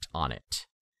spent on it.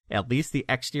 At least the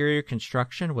exterior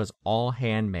construction was all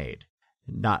handmade.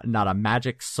 Not a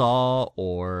magic saw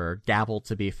or gavel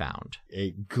to be found.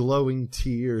 A glowing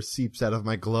tear seeps out of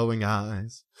my glowing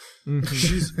eyes.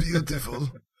 She's beautiful.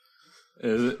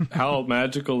 Is it, how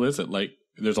magical is it? Like,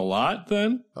 there's a lot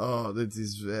then? Oh, that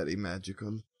is very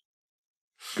magical.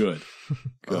 Good.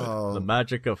 Good. Oh, The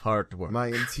magic of hard work. my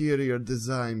interior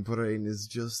design brain is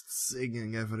just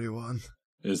singing everyone.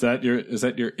 Is that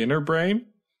your inner brain?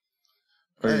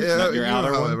 Or not your you know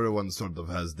outer how one? everyone sort of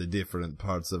has the different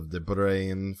parts of the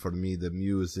brain. For me, the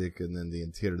music and then the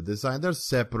interior design. They're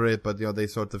separate, but they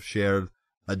sort of share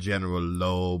a general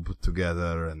lobe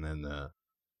together. And then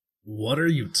What are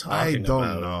you talking I don't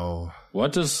about? know.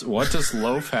 What does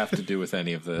loaf have to do with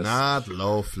any of this? Not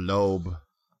lobe.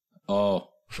 Oh.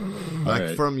 Like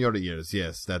right. from your ears.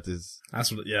 Yes, that is.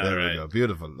 That's what. Yeah, There we right. go.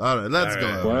 Beautiful. All right, let's All go.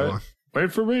 right. Everyone. What?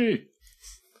 Wait for me.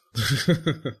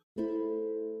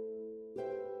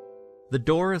 The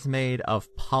door is made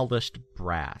of polished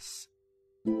brass.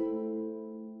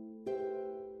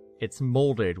 It's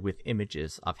molded with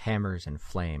images of hammers and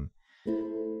flame.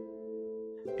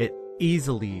 It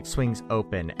easily swings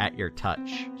open at your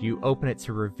touch. You open it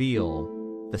to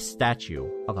reveal the statue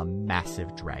of a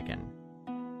massive dragon.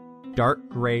 Dark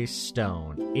gray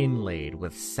stone inlaid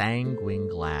with sanguine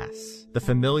glass. The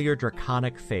familiar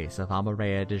draconic face of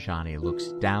Amareya Dejani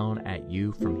looks down at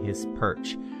you from his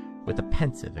perch with a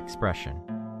pensive expression.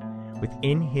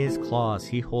 Within his claws,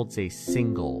 he holds a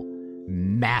single,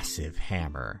 massive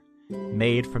hammer,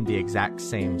 made from the exact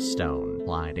same stone,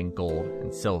 lined in gold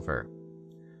and silver.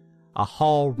 A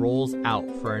hall rolls out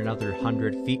for another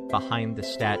 100 feet behind the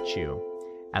statue,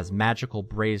 as magical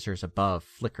braziers above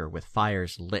flicker with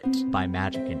fires lit by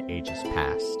magic in ages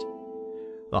past.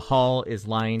 The hall is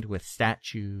lined with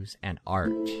statues and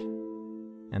art.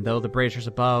 And though the braziers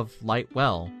above light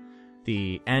well,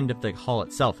 the end of the hall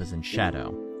itself is in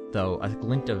shadow, though a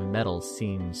glint of metal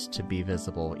seems to be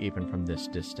visible even from this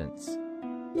distance.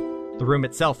 The room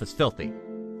itself is filthy.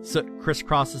 Soot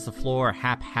crisscrosses the floor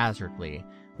haphazardly,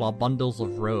 while bundles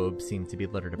of robes seem to be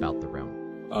littered about the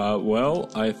room.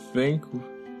 Well, I think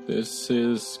this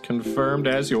is confirmed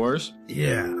as yours.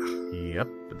 Yeah. Yep,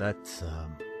 that's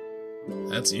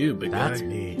you, big guy. that's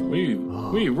me.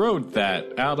 We rode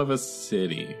that out of a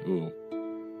city. Ooh.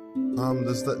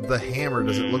 Does the hammer,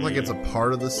 does it look like it's a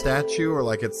part of the statue or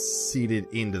like it's seated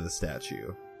into the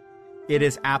statue? It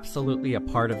is absolutely a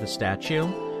part of the statue,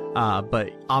 but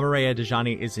Amareya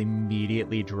Dejani is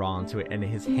immediately drawn to it, and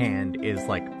his hand is,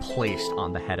 like, placed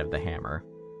on the head of the hammer.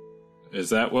 Is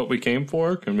that what we came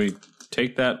for? Can we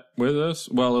take that with us?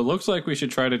 Well, it looks like we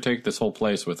should try to take this whole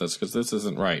place with us, because this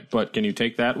isn't right. But can you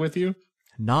take that with you?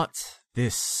 Not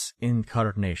this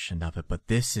incarnation of it, but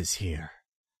this is here.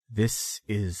 This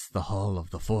is the Hall of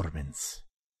the Foremans.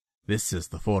 This is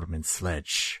the Foreman's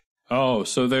sledge. Oh,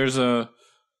 so there's a...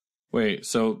 Wait,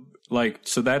 so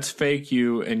that's fake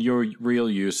you and you're real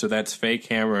you, so that's fake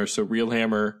hammer, so real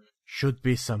hammer... Should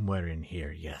be somewhere in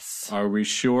here, yes. Are we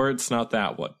sure it's not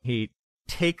that one? He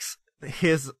takes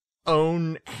his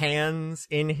own hands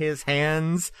in his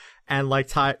hands and, like,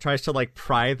 tries to, like,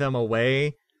 pry them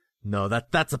away. No,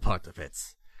 that's a part of it.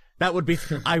 That would be...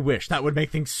 I wish. That would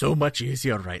make things so much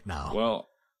easier right now. Well,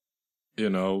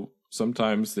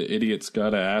 sometimes the idiot's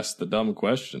gotta ask the dumb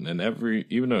question, and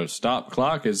even a stop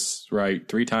clock is right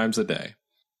 3 times a day.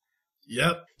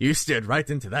 Yep. You steered right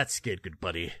into that skid, good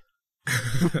buddy.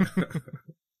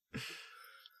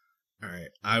 Alright,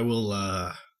 I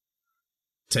will,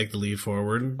 take the lead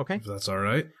forward. Okay. If that's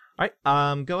alright.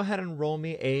 Alright, go ahead and roll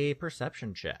me a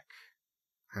perception check.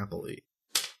 Happily.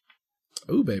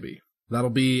 Ooh, baby. That'll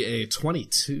be a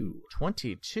 22.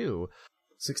 22.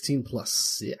 16 plus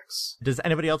 6. Does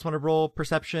anybody else want to roll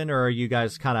perception, or are you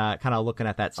guys kind of looking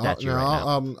at that statue right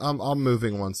now? I'm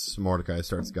moving once Mordecai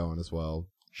starts going as well.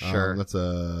 Sure. That's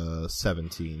a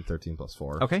 17, 13 plus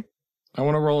 4. Okay. I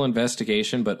want to roll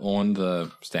investigation, but on the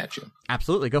statue.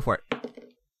 Absolutely, go for it.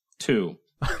 2.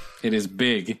 It is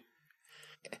big,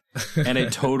 and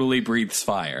it totally breathes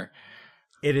fire.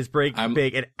 It is big.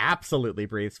 It absolutely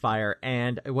breathes fire.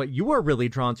 And what you are really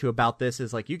drawn to about this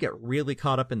is, like, you get really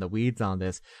caught up in the weeds on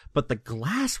this, but the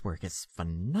glasswork is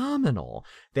phenomenal.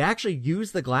 They actually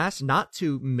use the glass not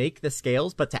to make the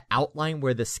scales, but to outline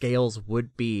where the scales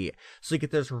would be. So you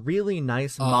get this really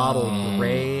nice mottled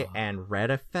gray and red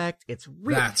effect.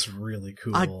 That's really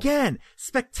cool. Again,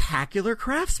 spectacular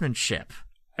craftsmanship.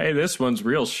 Hey, this one's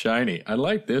real shiny. I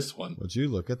like this one. Would you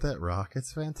look at that rock?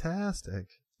 It's fantastic.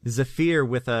 Zephyr,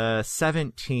 with a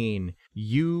 17,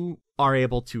 you are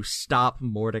able to stop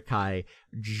Mordecai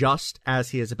just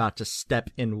as he is about to step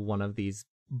in one of these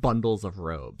bundles of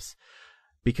robes.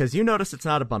 Because you notice it's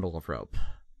not a bundle of rope.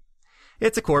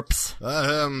 It's a corpse.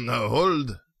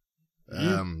 Hold.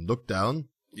 Look down.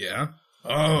 Yeah.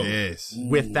 Oh. Yes.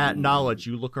 With that knowledge,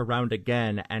 you look around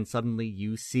again, and suddenly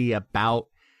you see about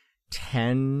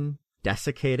 10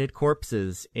 desiccated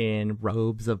corpses in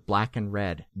robes of black and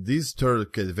red. This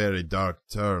took a very dark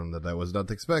turn that I was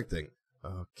not expecting.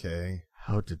 Okay.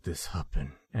 How did this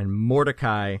happen? And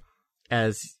Mordecai,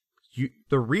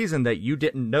 the reason that you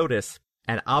didn't notice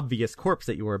an obvious corpse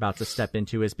that you were about to step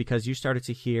into is because you started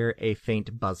to hear a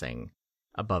faint buzzing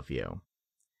above you.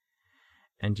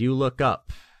 And you look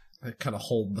up. I kind of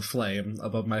hold the flame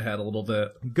above my head a little bit.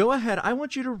 Go ahead. I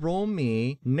want you to roll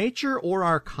me Nature or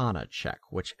Arcana check,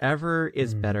 whichever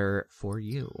is better for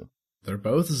you. They're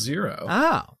both 0.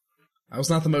 Oh. I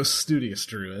was not the most studious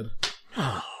druid.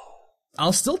 Oh.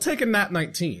 I'll still take a nat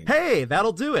 19. Hey,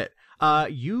 that'll do it.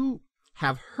 You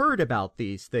have heard about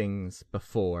these things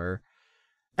before.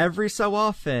 Every so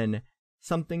often,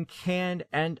 something can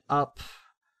end up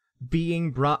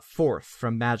being brought forth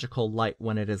from magical light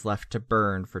when it is left to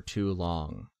burn for too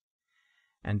long.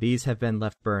 And these have been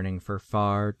left burning for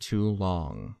far too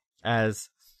long, as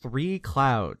 3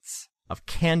 clouds of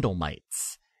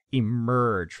Candlemites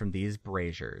emerge from these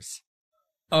braziers.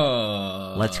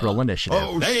 Let's roll initiative.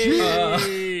 Oh,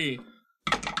 shit!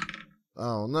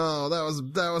 Oh, no,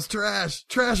 that was trash.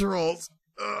 Trash rolls.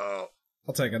 Oh.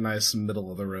 I'll take a nice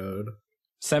middle of the road.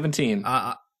 17.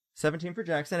 17 for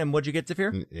Jackson, and what'd you get,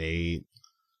 Zephyr? 8.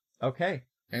 Okay.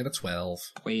 And a 12.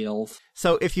 12.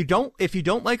 So if you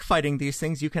don't like fighting these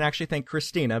things, you can actually thank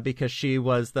Christina, because she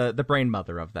was the brain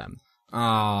mother of them.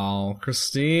 Oh,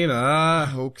 Christina.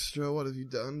 Hoekstra, what have you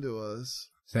done to us?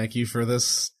 Thank you for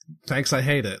this. Thanks, I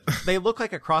hate it. They look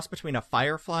like a cross between a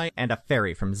firefly and a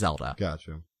fairy from Zelda.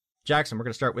 Gotcha. Jackson, we're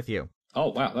going to start with you. Oh,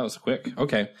 wow, that was quick.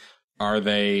 Okay. Are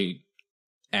they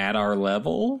at our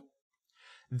level?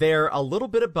 They're a little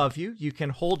bit above you. You can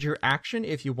hold your action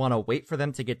if you want to wait for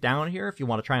them to get down here. If you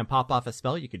want to try and pop off a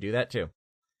spell, you could do that too.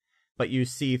 But you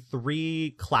see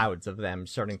 3 clouds of them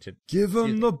starting to... Give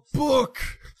them the book!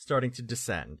 Starting to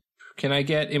descend. Can I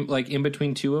get in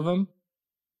between 2 of them?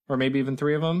 Or maybe even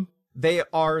 3 of them? They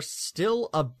are still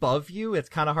above you. It's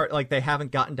kind of hard. Like, they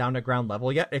haven't gotten down to ground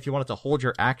level yet. If you wanted to hold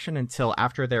your action until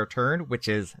after their turn, which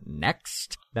is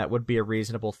next, that would be a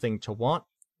reasonable thing to want.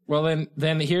 Well,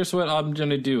 then here's what I'm going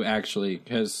to do, actually,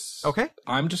 because Okay.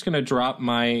 I'm just going to drop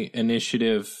my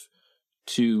initiative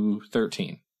to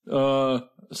 13. So,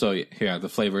 yeah, the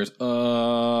flavors.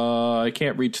 I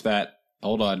can't reach that.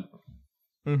 Hold on.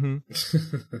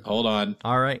 Mm-hmm. Hold on.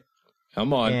 All right.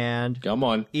 Come on. And come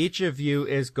on. Each of you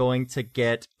is going to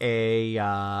get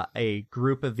a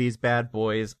group of these bad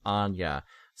boys on ya.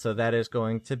 So that is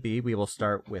going to be, we will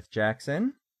start with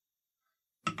Jackson.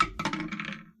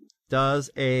 Does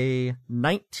a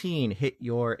 19 hit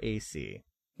your AC?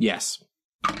 Yes.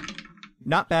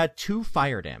 Not bad. 2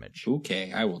 fire damage.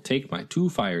 Okay, I will take my 2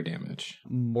 fire damage.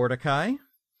 Mordecai.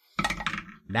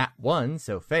 Nat 1,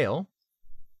 so fail.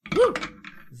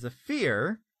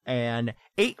 Zephyr. And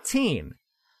 18,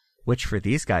 which for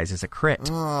these guys is a crit.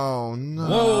 Oh, no.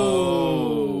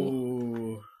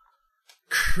 Whoa.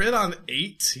 Crit on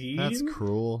 18? That's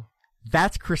cruel.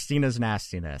 That's Christina's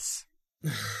nastiness.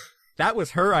 That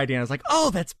was her idea. I was like,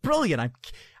 oh, that's brilliant. I'm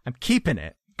keeping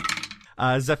it.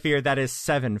 Zephyr, that is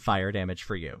 7 fire damage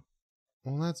for you.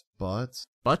 Well, that's butts.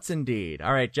 Butts indeed.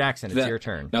 All right, Jackson, it's your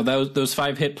turn. Now, those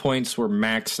 5 hit points were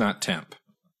max, not temp.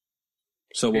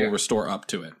 So we'll restore up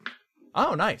to it.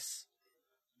 Oh, nice.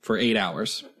 For 8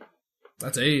 hours.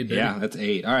 That's 8, baby. Yeah, that's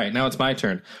 8. All right, now it's my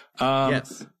turn.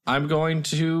 Yes. I'm going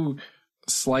to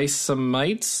slice some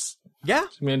mites. Yeah.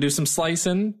 I'm going to do some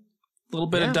slicing, a little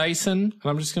bit of dicing, and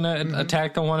I'm just going to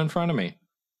attack the one in front of me.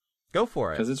 Go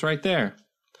for it. Because it's right there.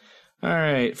 All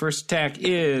right, first attack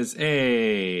is an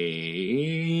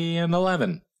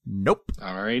 11. Nope.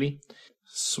 Alrighty.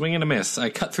 Swing and a miss. I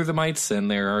cut through the mites,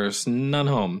 and there's none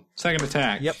home. Second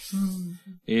attack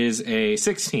is a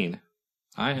 16.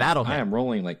 I am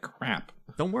rolling like crap.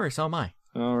 Don't worry, so am I.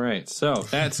 All right, so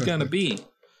that's going to be...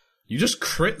 You just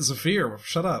crit Zephyr.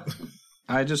 Shut up.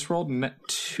 I just rolled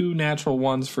 2 natural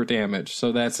ones for damage,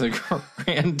 so that's a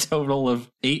grand total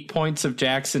of 8 points of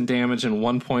Jackson damage and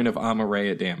 1 point of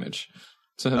Amareya damage.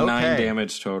 So 9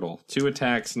 damage total. 2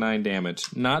 attacks, 9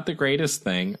 damage. Not the greatest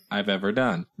thing I've ever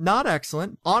done. Not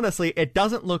excellent. Honestly, it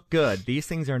doesn't look good. These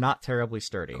things are not terribly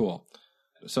sturdy. Cool.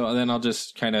 So then I'll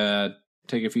just kind of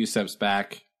take a few steps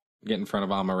back, get in front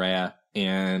of Amareya,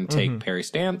 and take parry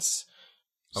stance.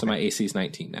 So my AC is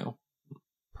 19 now.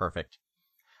 Perfect.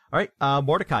 All right,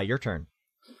 Mordecai, your turn.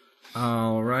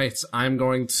 All right, I'm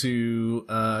going to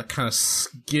kind of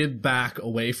skid back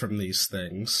away from these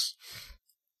things.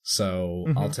 So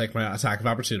I'll take my attack of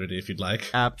opportunity if you'd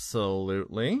like.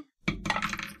 Absolutely.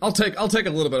 I'll take a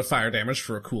little bit of fire damage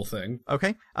for a cool thing.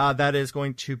 Okay, that is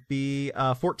going to be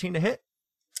 14 to hit.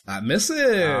 I miss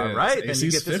it. All right, then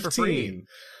you get this 15. for free.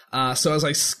 So as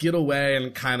I skid away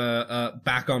and kind of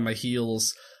back on my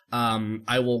heels,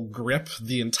 I will grip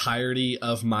the entirety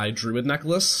of my druid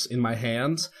necklace in my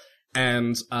hand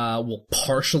and will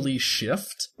partially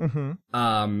shift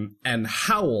and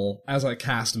howl as I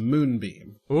cast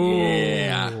Moonbeam. Ooh.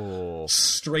 Yeah.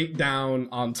 Straight down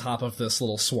on top of this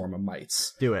little swarm of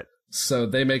mites. Do it. So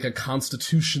they make a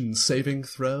Constitution saving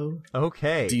throw.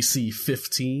 Okay. DC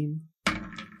 15.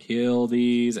 Kill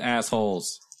these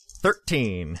assholes.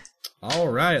 13. All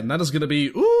right, and that is going to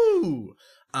be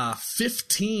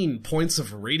 15 points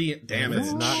of radiant damage.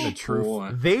 That's not the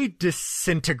truth. They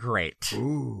disintegrate.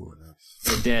 Ooh.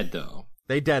 They're dead, though.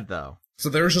 They dead, though. So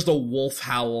there's just a wolf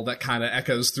howl that kind of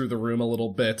echoes through the room a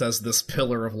little bit as this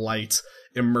pillar of light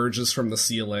emerges from the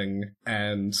ceiling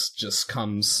and just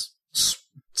comes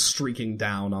streaking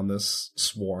down on this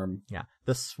swarm. Yeah,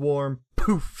 the swarm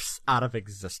poofs out of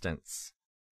existence.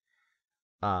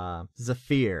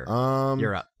 Zephyr,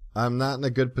 you're up. I'm not in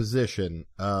a good position,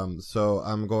 so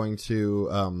I'm going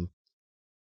to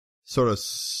sort of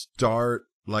start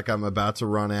like I'm about to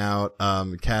run out,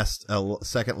 cast a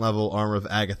second level Armor of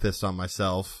Agathis on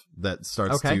myself that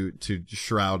starts to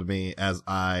shroud me as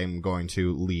I'm going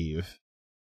to leave.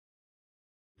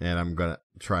 And I'm going to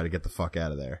try to get the fuck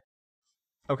out of there.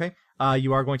 Okay.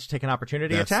 You are going to take an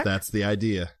opportunity attack? That's the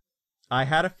idea. I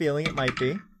had a feeling it might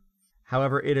be.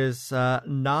 However, it is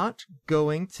not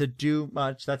going to do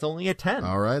much. That's only a 10.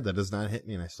 All right, that does not hit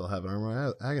me, and I still have an Armor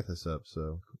of Agathis up,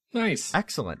 so... Nice.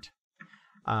 Excellent.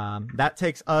 That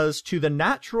takes us to the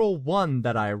natural 1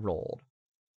 that I rolled.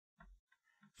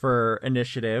 For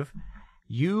initiative,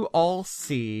 you all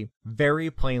see very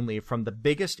plainly from the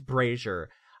biggest brazier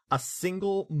a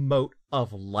single mote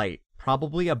of light,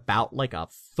 probably about like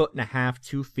 1.5 feet,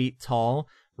 2 feet tall,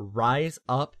 rise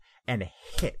up and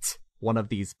hit one of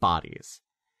these bodies.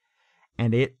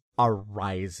 And it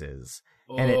arises,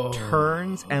 and it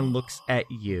turns and looks at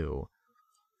you.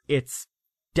 Its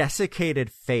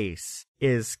desiccated face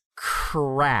is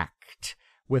cracked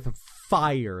with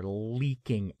fire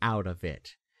leaking out of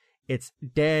it. Its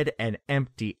dead and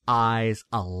empty eyes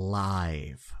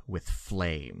alive with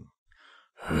flame.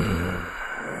 And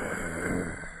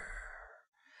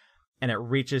it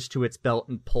reaches to its belt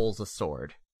and pulls a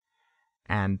sword.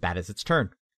 And that is its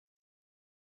turn.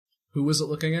 Who was it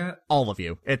looking at? All of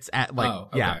you. It's at,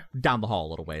 down the hall a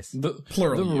little ways. The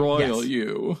Plural The you. royal Yes.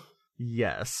 you.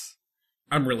 Yes.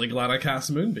 I'm really glad I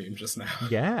cast Moonbeam just now.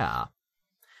 Yeah.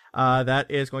 That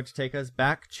is going to take us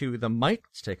back to the might.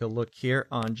 Let's take a look here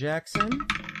on Jackson.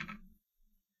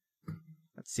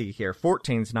 Let's see here.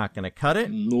 14's not going to cut it.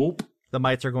 Nope. The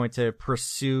mites are going to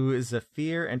pursue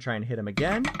Zephyr and try and hit him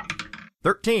again.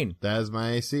 13. That is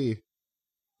my AC.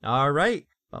 All right.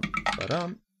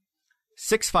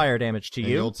 6 fire damage to And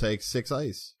you. you'll take 6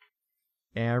 ice.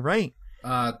 All right.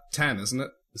 10, isn't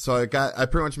it? So I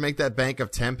pretty much make that bank of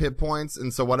 10 hit points,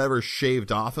 and so whatever's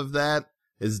shaved off of that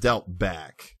is dealt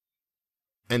back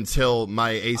until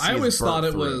my AC I always is burnt thought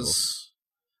it through.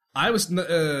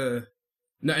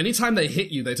 No, anytime they hit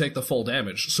you, they take the full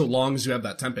damage, so long as you have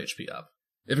that temp HP up.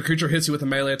 If a creature hits you with a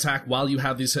melee attack while you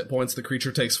have these hit points, the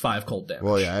creature takes 5 cold damage.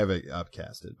 Well, yeah, I have it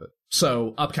upcasted, but...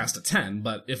 So, upcast to 10,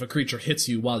 but if a creature hits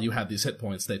you while you have these hit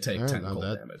points, they take 10 cold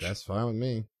damage. That's fine with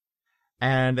me.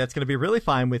 And that's going to be really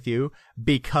fine with you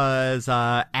because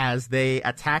as they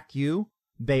attack you,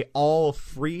 they all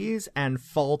freeze and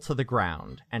fall to the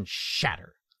ground and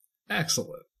shatter.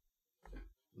 Excellent.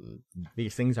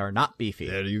 These things are not beefy.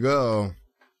 There you go.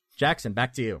 Jackson,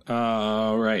 back to you.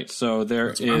 All right. So there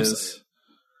That's what I'm is saying.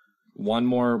 one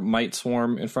more mite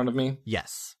swarm in front of me.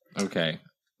 Yes. Okay.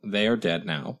 They are dead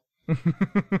now.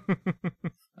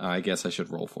 I guess I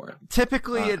should roll for it.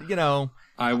 Typically,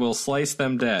 I will slice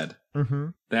them dead. Mm-hmm.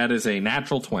 That is a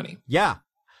natural 20. Yeah.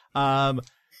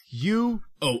 You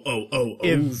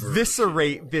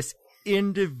eviscerate this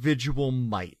individual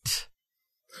mite.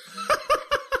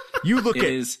 You look It at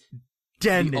is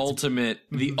Den.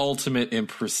 the ultimate in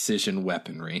precision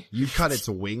weaponry. You cut its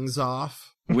wings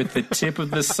off. With the tip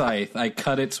of the scythe, I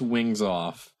cut its wings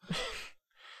off.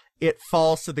 It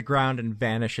falls to the ground and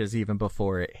vanishes even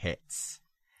before it hits.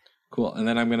 Cool. And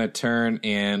then I'm going to turn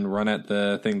and run at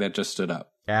the thing that just stood up.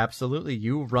 Absolutely.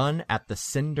 You run at the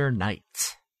Cinder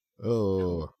Knight.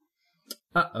 Oh.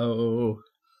 Uh-oh.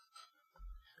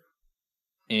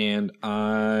 And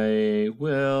I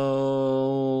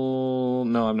will...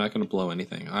 No, I'm not going to blow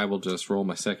anything. I will just roll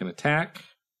my second attack.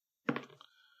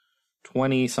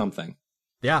 20-something.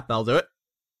 Yeah, that'll do it.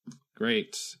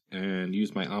 Great. And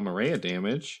use my Amareya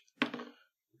damage.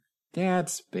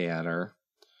 That's better.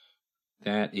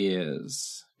 That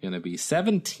is going to be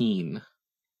 17.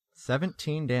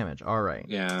 17 damage. All right.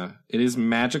 Yeah. It is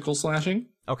magical slashing.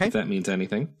 Okay. If that means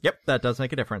anything. Yep, that does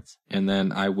make a difference. And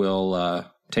then I will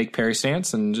take parry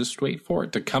stance and just wait for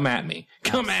it to come at me.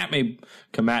 Come at me.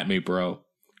 Come at me, bro.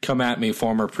 Come at me,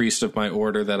 former priest of my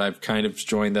order that I've kind of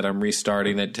joined, that I'm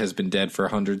restarting, that has been dead for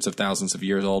hundreds of thousands of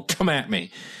years old. Come at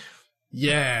me.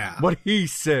 Yeah. What he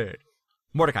said.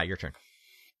 Mordecai, your turn.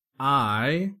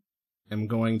 I am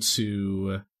going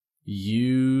to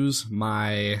use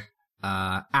my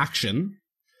action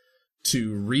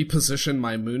to reposition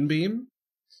my moonbeam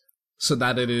so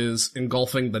that it is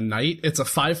engulfing the knight. It's a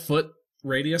 5-foot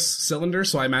radius cylinder,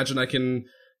 so I imagine I can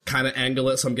kind of angle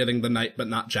it so I'm getting the knight but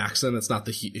not Jackson. It's not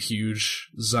the huge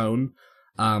zone.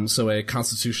 So a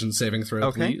Constitution saving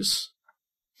throw, please.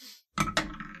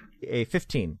 A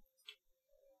 15.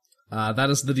 That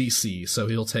is the DC, so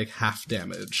he'll take half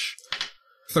damage.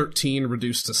 13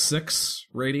 reduced to 6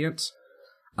 radiant.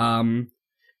 For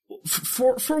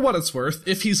what it's worth,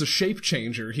 if he's a shape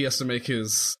changer, he has to make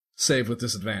his save with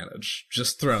disadvantage.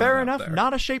 Just throwing Fair it out enough. there.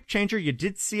 Not a shape changer. You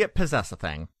did see it possess a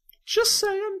thing. Just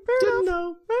saying. Didn't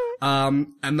know.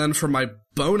 And then for my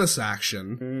bonus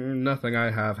action, nothing I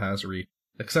have has reach.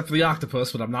 Except for the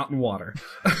octopus, but I'm not in water.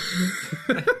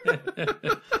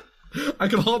 I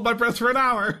can hold my breath for an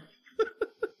hour.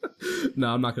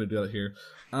 No, I'm not going to do that here.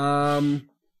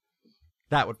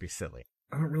 That would be silly.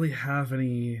 I don't really have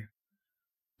any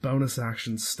bonus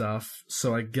action stuff,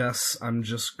 so I guess I'm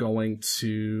just going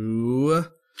to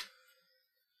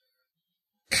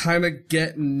kind of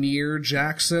get near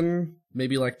Jackson,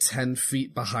 maybe like 10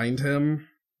 feet behind him,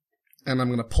 and I'm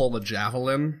going to pull the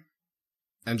javelin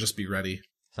and just be ready.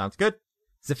 Sounds good.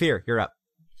 Zephyr, you're up.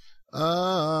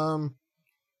 How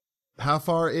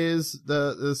far is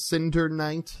the Cinder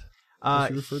Knight?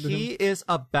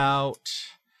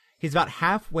 He's about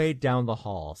halfway down the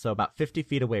hall, so about 50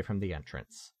 feet away from the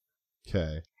entrance.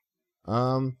 Okay.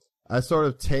 I sort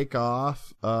of take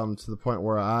off to the point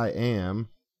where I am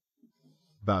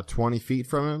about 20 feet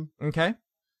from him. Okay.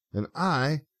 And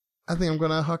I think I'm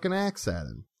going to huck an axe at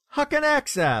him. Huck an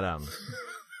axe at him.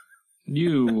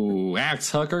 You axe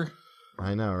hucker.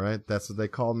 I know, right? That's what they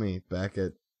called me back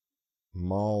at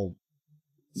mall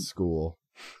school.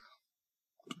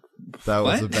 That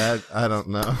was a bad... I don't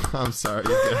know. I'm sorry.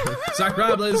 Zach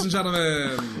Rob, ladies and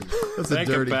gentlemen. That's a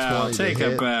dirty 20 Take to a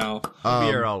hit. bow. We'll be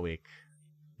here all week.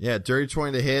 Yeah, dirty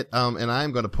 20 to hit. And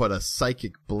I'm going to put a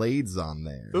Psychic Blades on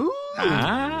there. Ooh.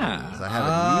 'Cause I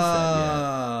haven't used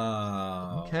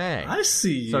that Okay. I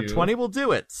see you. So 20 will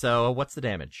do it. So what's the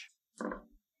damage?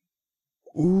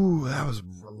 yet. Ooh, that was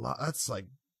a lot. That's like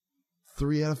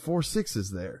 3 out of 4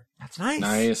 sixes there. That's nice.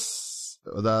 Nice.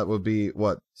 That would be,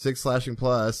 what, 6 slashing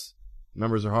plus,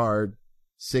 numbers are hard,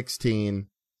 16,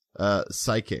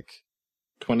 psychic.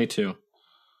 22.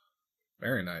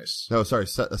 Very nice. No, sorry,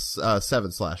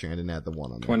 7 slashing. I didn't add the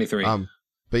 1 on there. 23.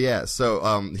 But yeah,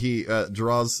 so he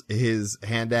draws his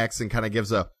hand axe and kind of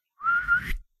gives a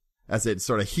as it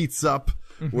sort of heats up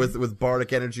with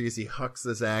bardic energy as he hucks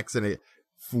this axe, and it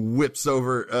whips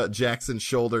over Jackson's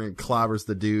shoulder and clobbers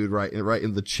the dude right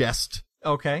in the chest.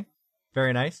 Okay.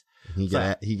 Very nice. He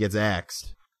gets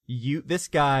axed. This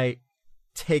guy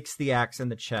takes the axe in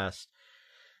the chest,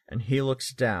 and he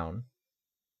looks down,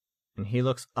 and he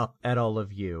looks up at all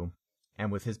of you,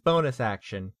 and with his bonus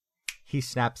action, he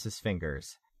snaps his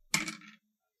fingers.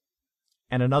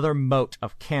 And another mote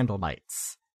of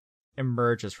Candlemites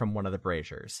emerges from one of the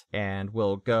braziers, and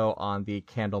will go on the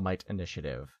Candlemite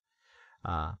initiative.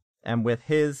 And with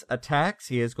his attacks,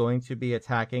 he is going to be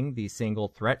attacking the single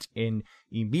threat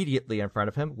immediately in front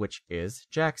of him, which is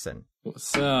Jackson.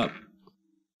 What's up?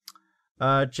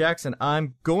 Jackson,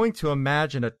 I'm going to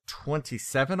imagine a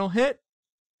 27 will hit,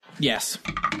 Yes.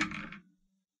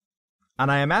 and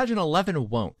I imagine 11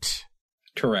 won't.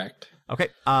 Correct. Okay,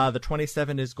 the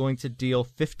 27 is going to deal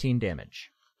 15 damage.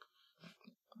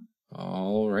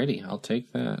 Alrighty, I'll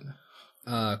take that.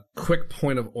 Quick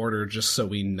point of order, just so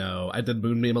we know. I did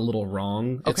Moonbeam a little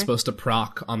wrong. Okay. It's supposed to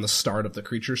proc on the start of the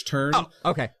creature's turn. Oh,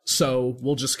 okay. So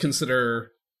we'll just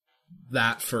consider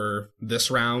that for this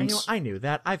round. I knew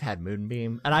that. I've had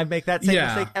Moonbeam, and I make that same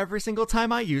mistake every single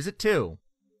time I use it, too.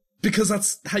 Because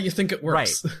that's how you think it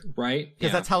works. Right?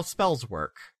 Because that's how spells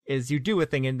work, is you do a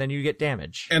thing and then you get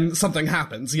damage. And something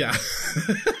happens, yeah.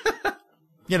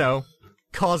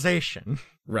 Causation.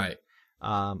 Right.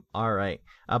 All right.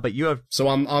 But you have... So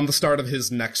on the start of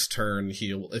his next turn,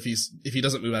 if he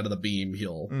doesn't move out of the beam,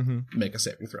 he'll make a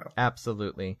saving throw.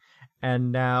 Absolutely.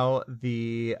 And now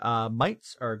the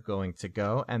mites are going to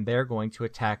go, and they're going to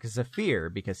attack Zephyr,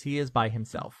 because he is by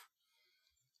himself.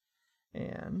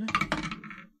 And...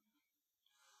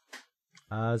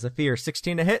 Zephyr,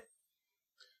 16 to hit.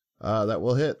 That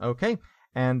will hit. Okay.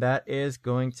 And that is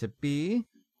going to be...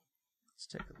 Let's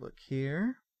take a look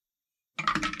here.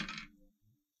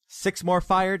 6 more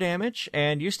fire damage,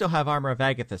 and you still have Armor of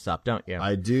Agathis up, don't you?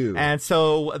 I do. And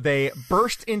so they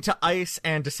burst into ice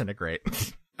and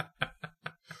disintegrate.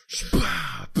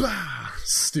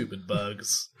 Stupid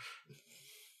bugs.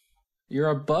 You're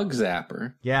a bug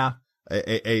zapper. Yeah.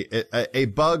 A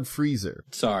bug freezer.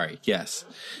 Sorry, yes.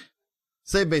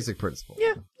 Same basic principle.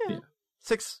 Yeah.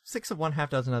 6 of one, half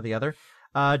dozen of the other.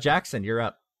 Jackson, you're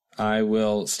up. I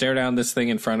will stare down this thing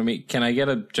in front of me. Can I get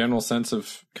a general sense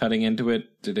of cutting into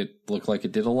it? Did it look like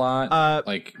it did a lot?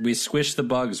 Like, we squished the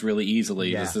bugs really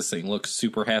easily. Yeah. Does this thing look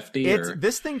super hefty?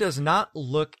 This thing does not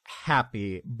look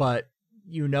happy, but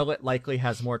you know it likely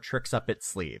has more tricks up its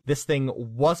sleeve. This thing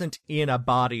wasn't in a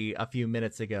body a few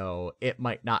minutes ago. It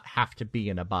might not have to be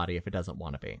in a body if it doesn't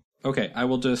want to be. Okay, I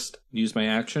will just use my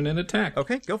action and attack.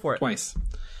 Okay, go for it. Twice.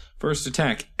 First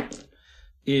attack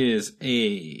is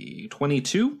a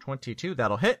 22. 22,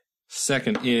 that'll hit.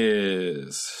 Second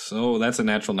is... Oh, that's a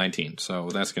natural 19, so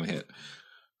that's going to hit.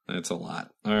 That's a lot.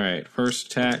 All right, first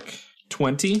attack,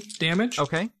 20 damage.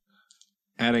 Okay.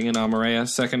 Adding in Amareya.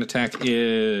 Second attack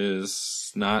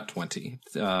is not 20.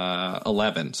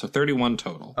 11, so 31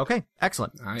 total. Okay,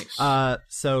 excellent. Nice.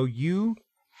 So you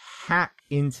hack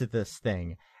into this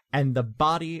thing, and the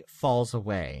body falls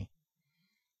away.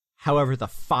 However, the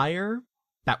fire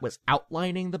that was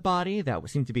outlining the body, that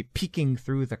seemed to be peeking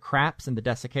through the cracks and the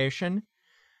desiccation,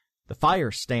 the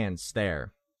fire stands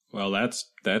there. Well,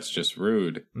 that's just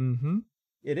rude. Mm-hmm.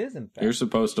 It is, in fact. You're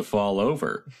supposed to fall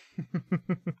over.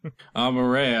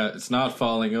 Amareya, it's not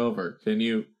falling over. Can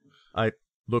you...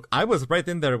 Look, I was right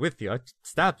in there with you. I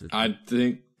stabbed it. I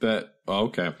think that...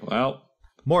 Okay, well...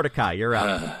 Mordecai, you're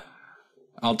up.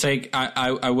 I'll take...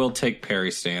 I will take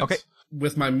parry stance. Okay.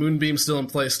 With my moonbeam still in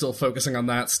place, still focusing on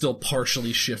that, still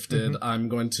partially shifted, Mm-hmm. I'm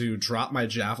going to drop my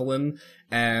javelin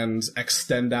and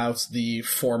extend out the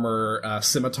former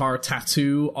scimitar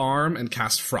tattoo arm and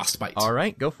cast Frostbite. All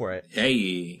right, go for it.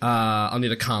 Hey. I'll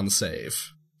need a con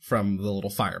save from the little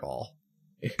fireball.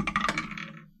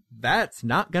 That's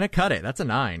not gonna cut it. That's a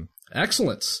 9.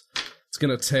 Excellent. It's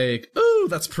gonna take... Ooh,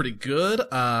 that's pretty good.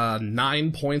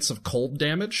 9 points of cold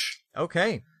damage.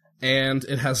 Okay, And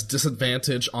it has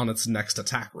disadvantage on its next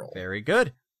attack roll. very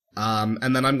good.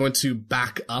 And then I'm going to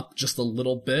back up just a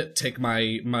little bit, take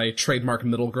my trademark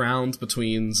middle ground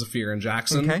between Zephyr and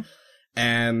Jackson, Okay.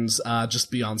 and just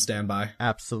be on standby.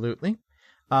 Absolutely.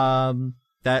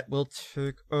 That will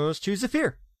take us to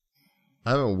Zephyr.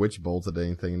 I haven't witch bolted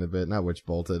anything in a bit. Not witch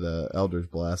bolted,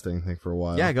 Eldritch Blast anything for a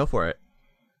while. Yeah, go for it.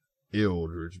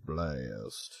 Eldritch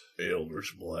Blast.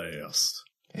 Eldritch Blast.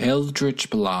 Eldritch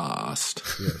Blast.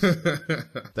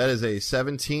 That is a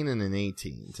 17 and an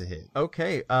 18 to hit.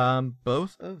 Okay,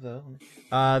 both of those.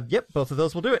 Yep, both of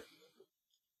those will do it.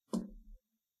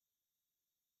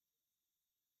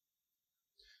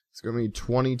 It's going to be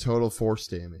 20 total force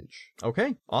damage.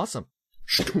 Okay, awesome.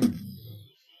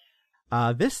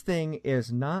 This thing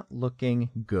is not looking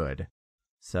good.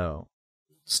 So,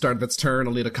 Start of its turn,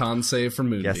 I'll need a con save for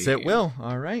Moonbeam. yes, it will.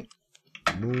 All right.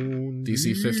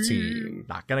 DC 15.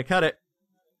 Not gonna cut it.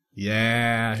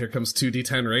 Yeah, here comes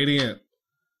 2d10 Radiant.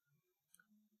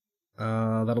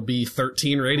 That'll be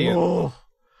 13 Radiant. Oh.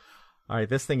 All right,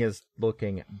 this thing is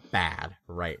looking bad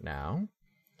right now.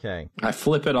 Okay. I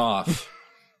flip it off.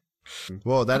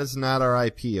 Whoa, that is not our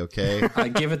IP, okay? I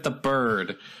give it the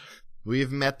bird.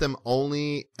 We've met them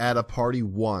only at a party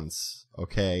once,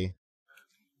 okay?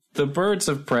 The birds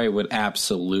of prey would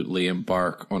absolutely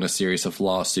embark on a series of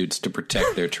lawsuits to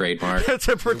protect their trademark.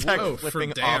 To protect Whoa, for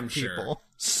flipping damn off sure. people.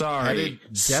 Sorry.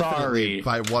 Definitely Sorry.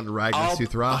 by one Ragnar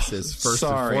Suthrasis, first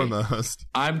sorry. and foremost.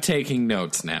 I'm taking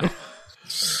notes now.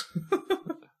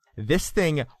 This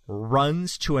thing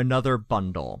runs to another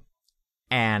bundle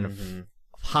and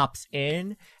hops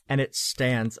in, and it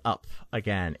stands up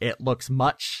again. It looks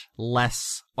much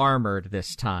less armored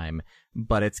this time,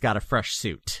 but it's got a fresh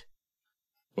suit.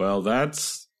 Well,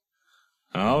 that's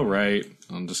all right.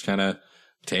 I'll just kind of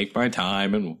take my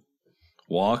time and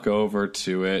walk over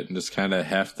to it and just kind of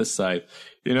heft the scythe.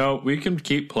 You know, we can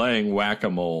keep playing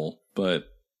whack-a-mole, but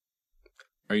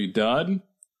are you done?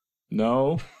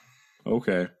 No?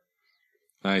 Okay.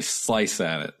 I slice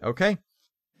at it. Okay.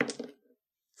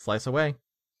 Slice away.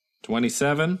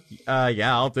 27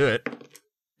 Yeah, I'll do it.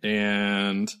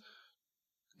 and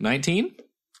 19.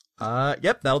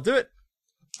 Yep, that'll do it.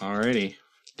 Alrighty.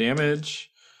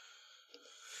 Damage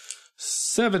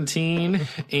 17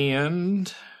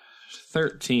 and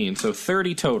 13, so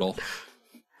 30 total.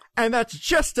 And that's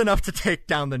just enough to take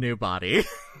down the new body.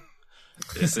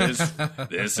 This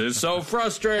is so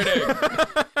frustrating.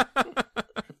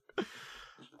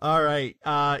 All right.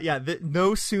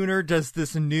 No sooner does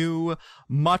this new,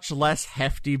 much less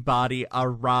hefty body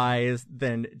arise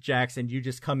than Jackson, you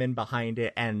just come in behind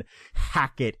it and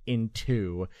hack it in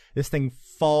two. This thing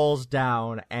falls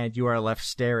down, and you are left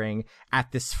staring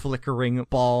at this flickering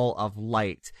ball of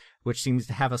light, which seems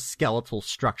to have a skeletal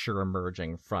structure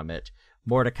emerging from it.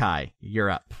 Mordecai, you're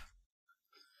up.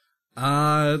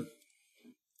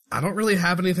 I don't really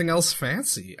have anything else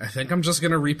fancy. I think I'm just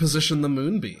gonna reposition the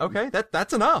Moonbeam. Okay,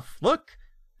 that's enough. Look,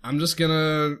 I'm just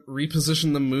gonna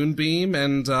reposition the moonbeam,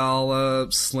 and I'll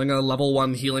sling a level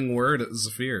 1 healing word at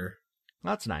Zephyr.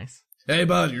 That's nice. Hey,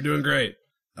 bud, you're doing great.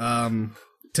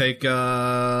 Take 6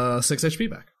 HP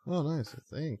back. Oh, nice. I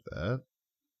think that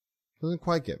doesn't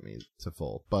quite get me to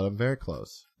full, but I'm very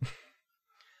close.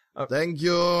 Thank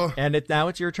you. And now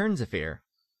it's your turn, Zephyr.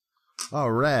 Oh,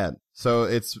 rad. So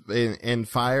it's in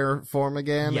fire form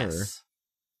again? Yes. Or?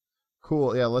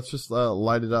 Cool. Yeah, let's just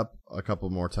light it up a couple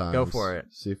more times. Go for it.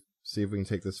 See if we can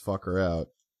take this fucker out.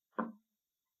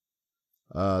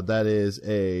 That is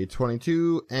a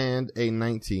 22 and a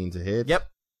 19 to hit. Yep.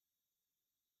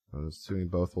 I'm assuming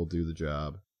both will do the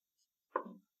job.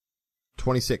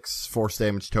 26 force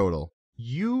damage total.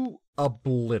 You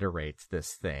obliterate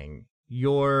this thing.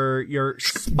 Your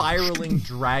spiraling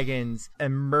dragons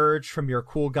emerge from your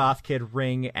cool goth kid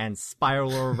ring and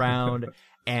spiral around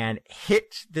and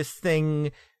hit this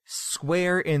thing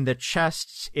square in the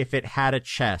chest if it had a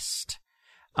chest.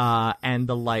 And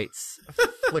the lights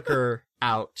flicker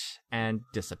out and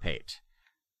dissipate.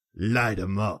 Light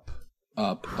 'em up.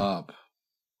 Up.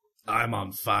 I'm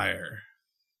on fire.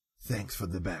 Thanks for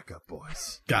the backup,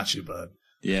 boys. Got you, bud.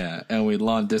 Yeah, and we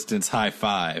long distance high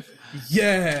five.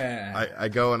 Yeah! I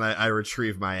go and I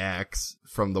retrieve my axe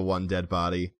from the one dead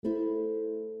body.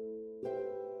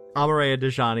 Amareya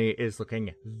Dejani is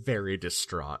looking very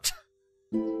distraught.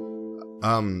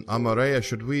 Amareya,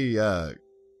 should we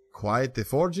quiet the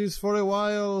forges for a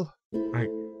while? I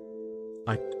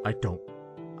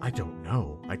don't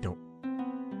know.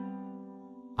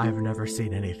 I've never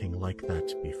seen anything like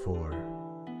that before.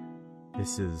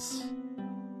 This is...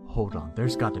 Hold on,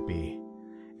 there's got to be...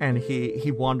 And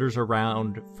he wanders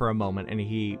around for a moment and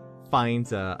he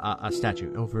finds a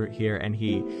statue over here and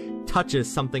he touches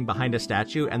something behind a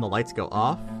statue and the lights go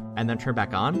off and then turn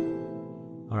back on.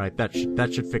 Alright,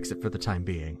 that should fix it for the time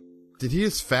being. Did he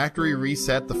just factory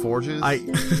reset the forges?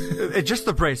 Just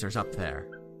the bracers up there.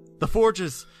 The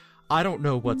forges, I don't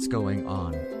know what's going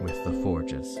on with the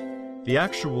forges. The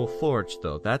actual forge,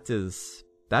 though, that is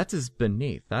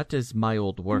beneath. That is my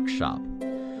old workshop.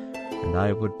 And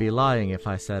I would be lying if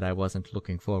I said I wasn't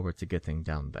looking forward to getting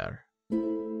down there.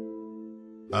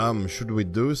 Should we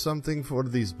do something for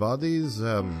these bodies?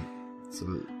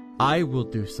 I will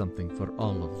do something for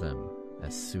all of them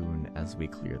as soon as we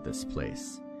clear this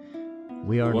place.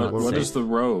 We are not safe. What is the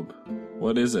robe?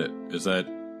 What is it? Is that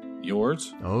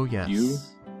yours? Oh, yes. You?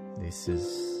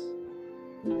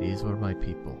 These were my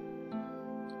people.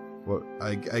 Well,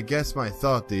 I guess my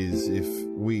thought is if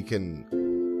we can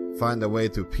find a way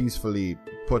to peacefully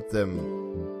put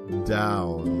them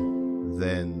down,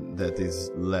 then that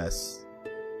is less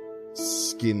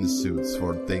skin suits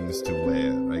for things to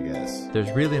wear, I guess. There's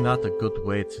really not a good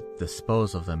way to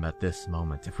dispose of them at this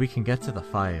moment. If we can get to the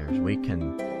fires, we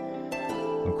can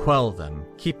quell them,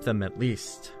 keep them at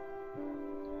least.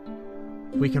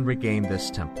 If we can regain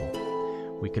this temple,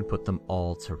 we can put them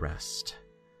all to rest.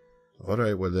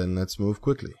 Alright, well then let's move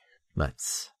quickly.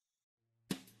 Let's.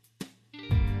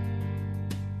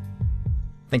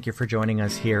 Thank you for joining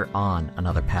us here on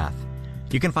Another Path.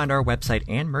 You can find our website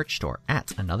and merch store at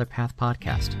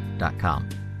anotherpathpodcast.com,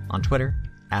 on Twitter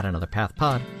at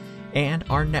anotherpathpod, and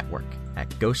our network at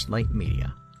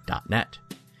ghostlightmedia.net.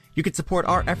 You can support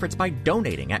our efforts by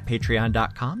donating at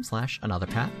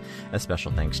patreon.com/anotherpath. A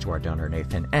special thanks to our donor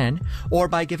Nathan N. Or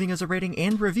by giving us a rating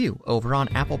and review over on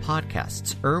Apple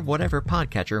Podcasts or whatever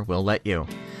podcatcher will let you.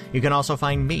 You can also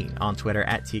find me on Twitter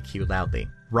at TQLoudly,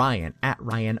 Ryan at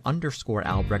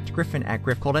Ryan_Albrecht, Griffin at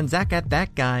Griffcold, and Zach at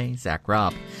that guy, Zach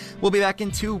Robb. We'll be back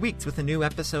in 2 weeks with a new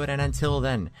episode, and until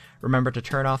then, remember to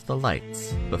turn off the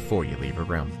lights before you leave a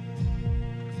room.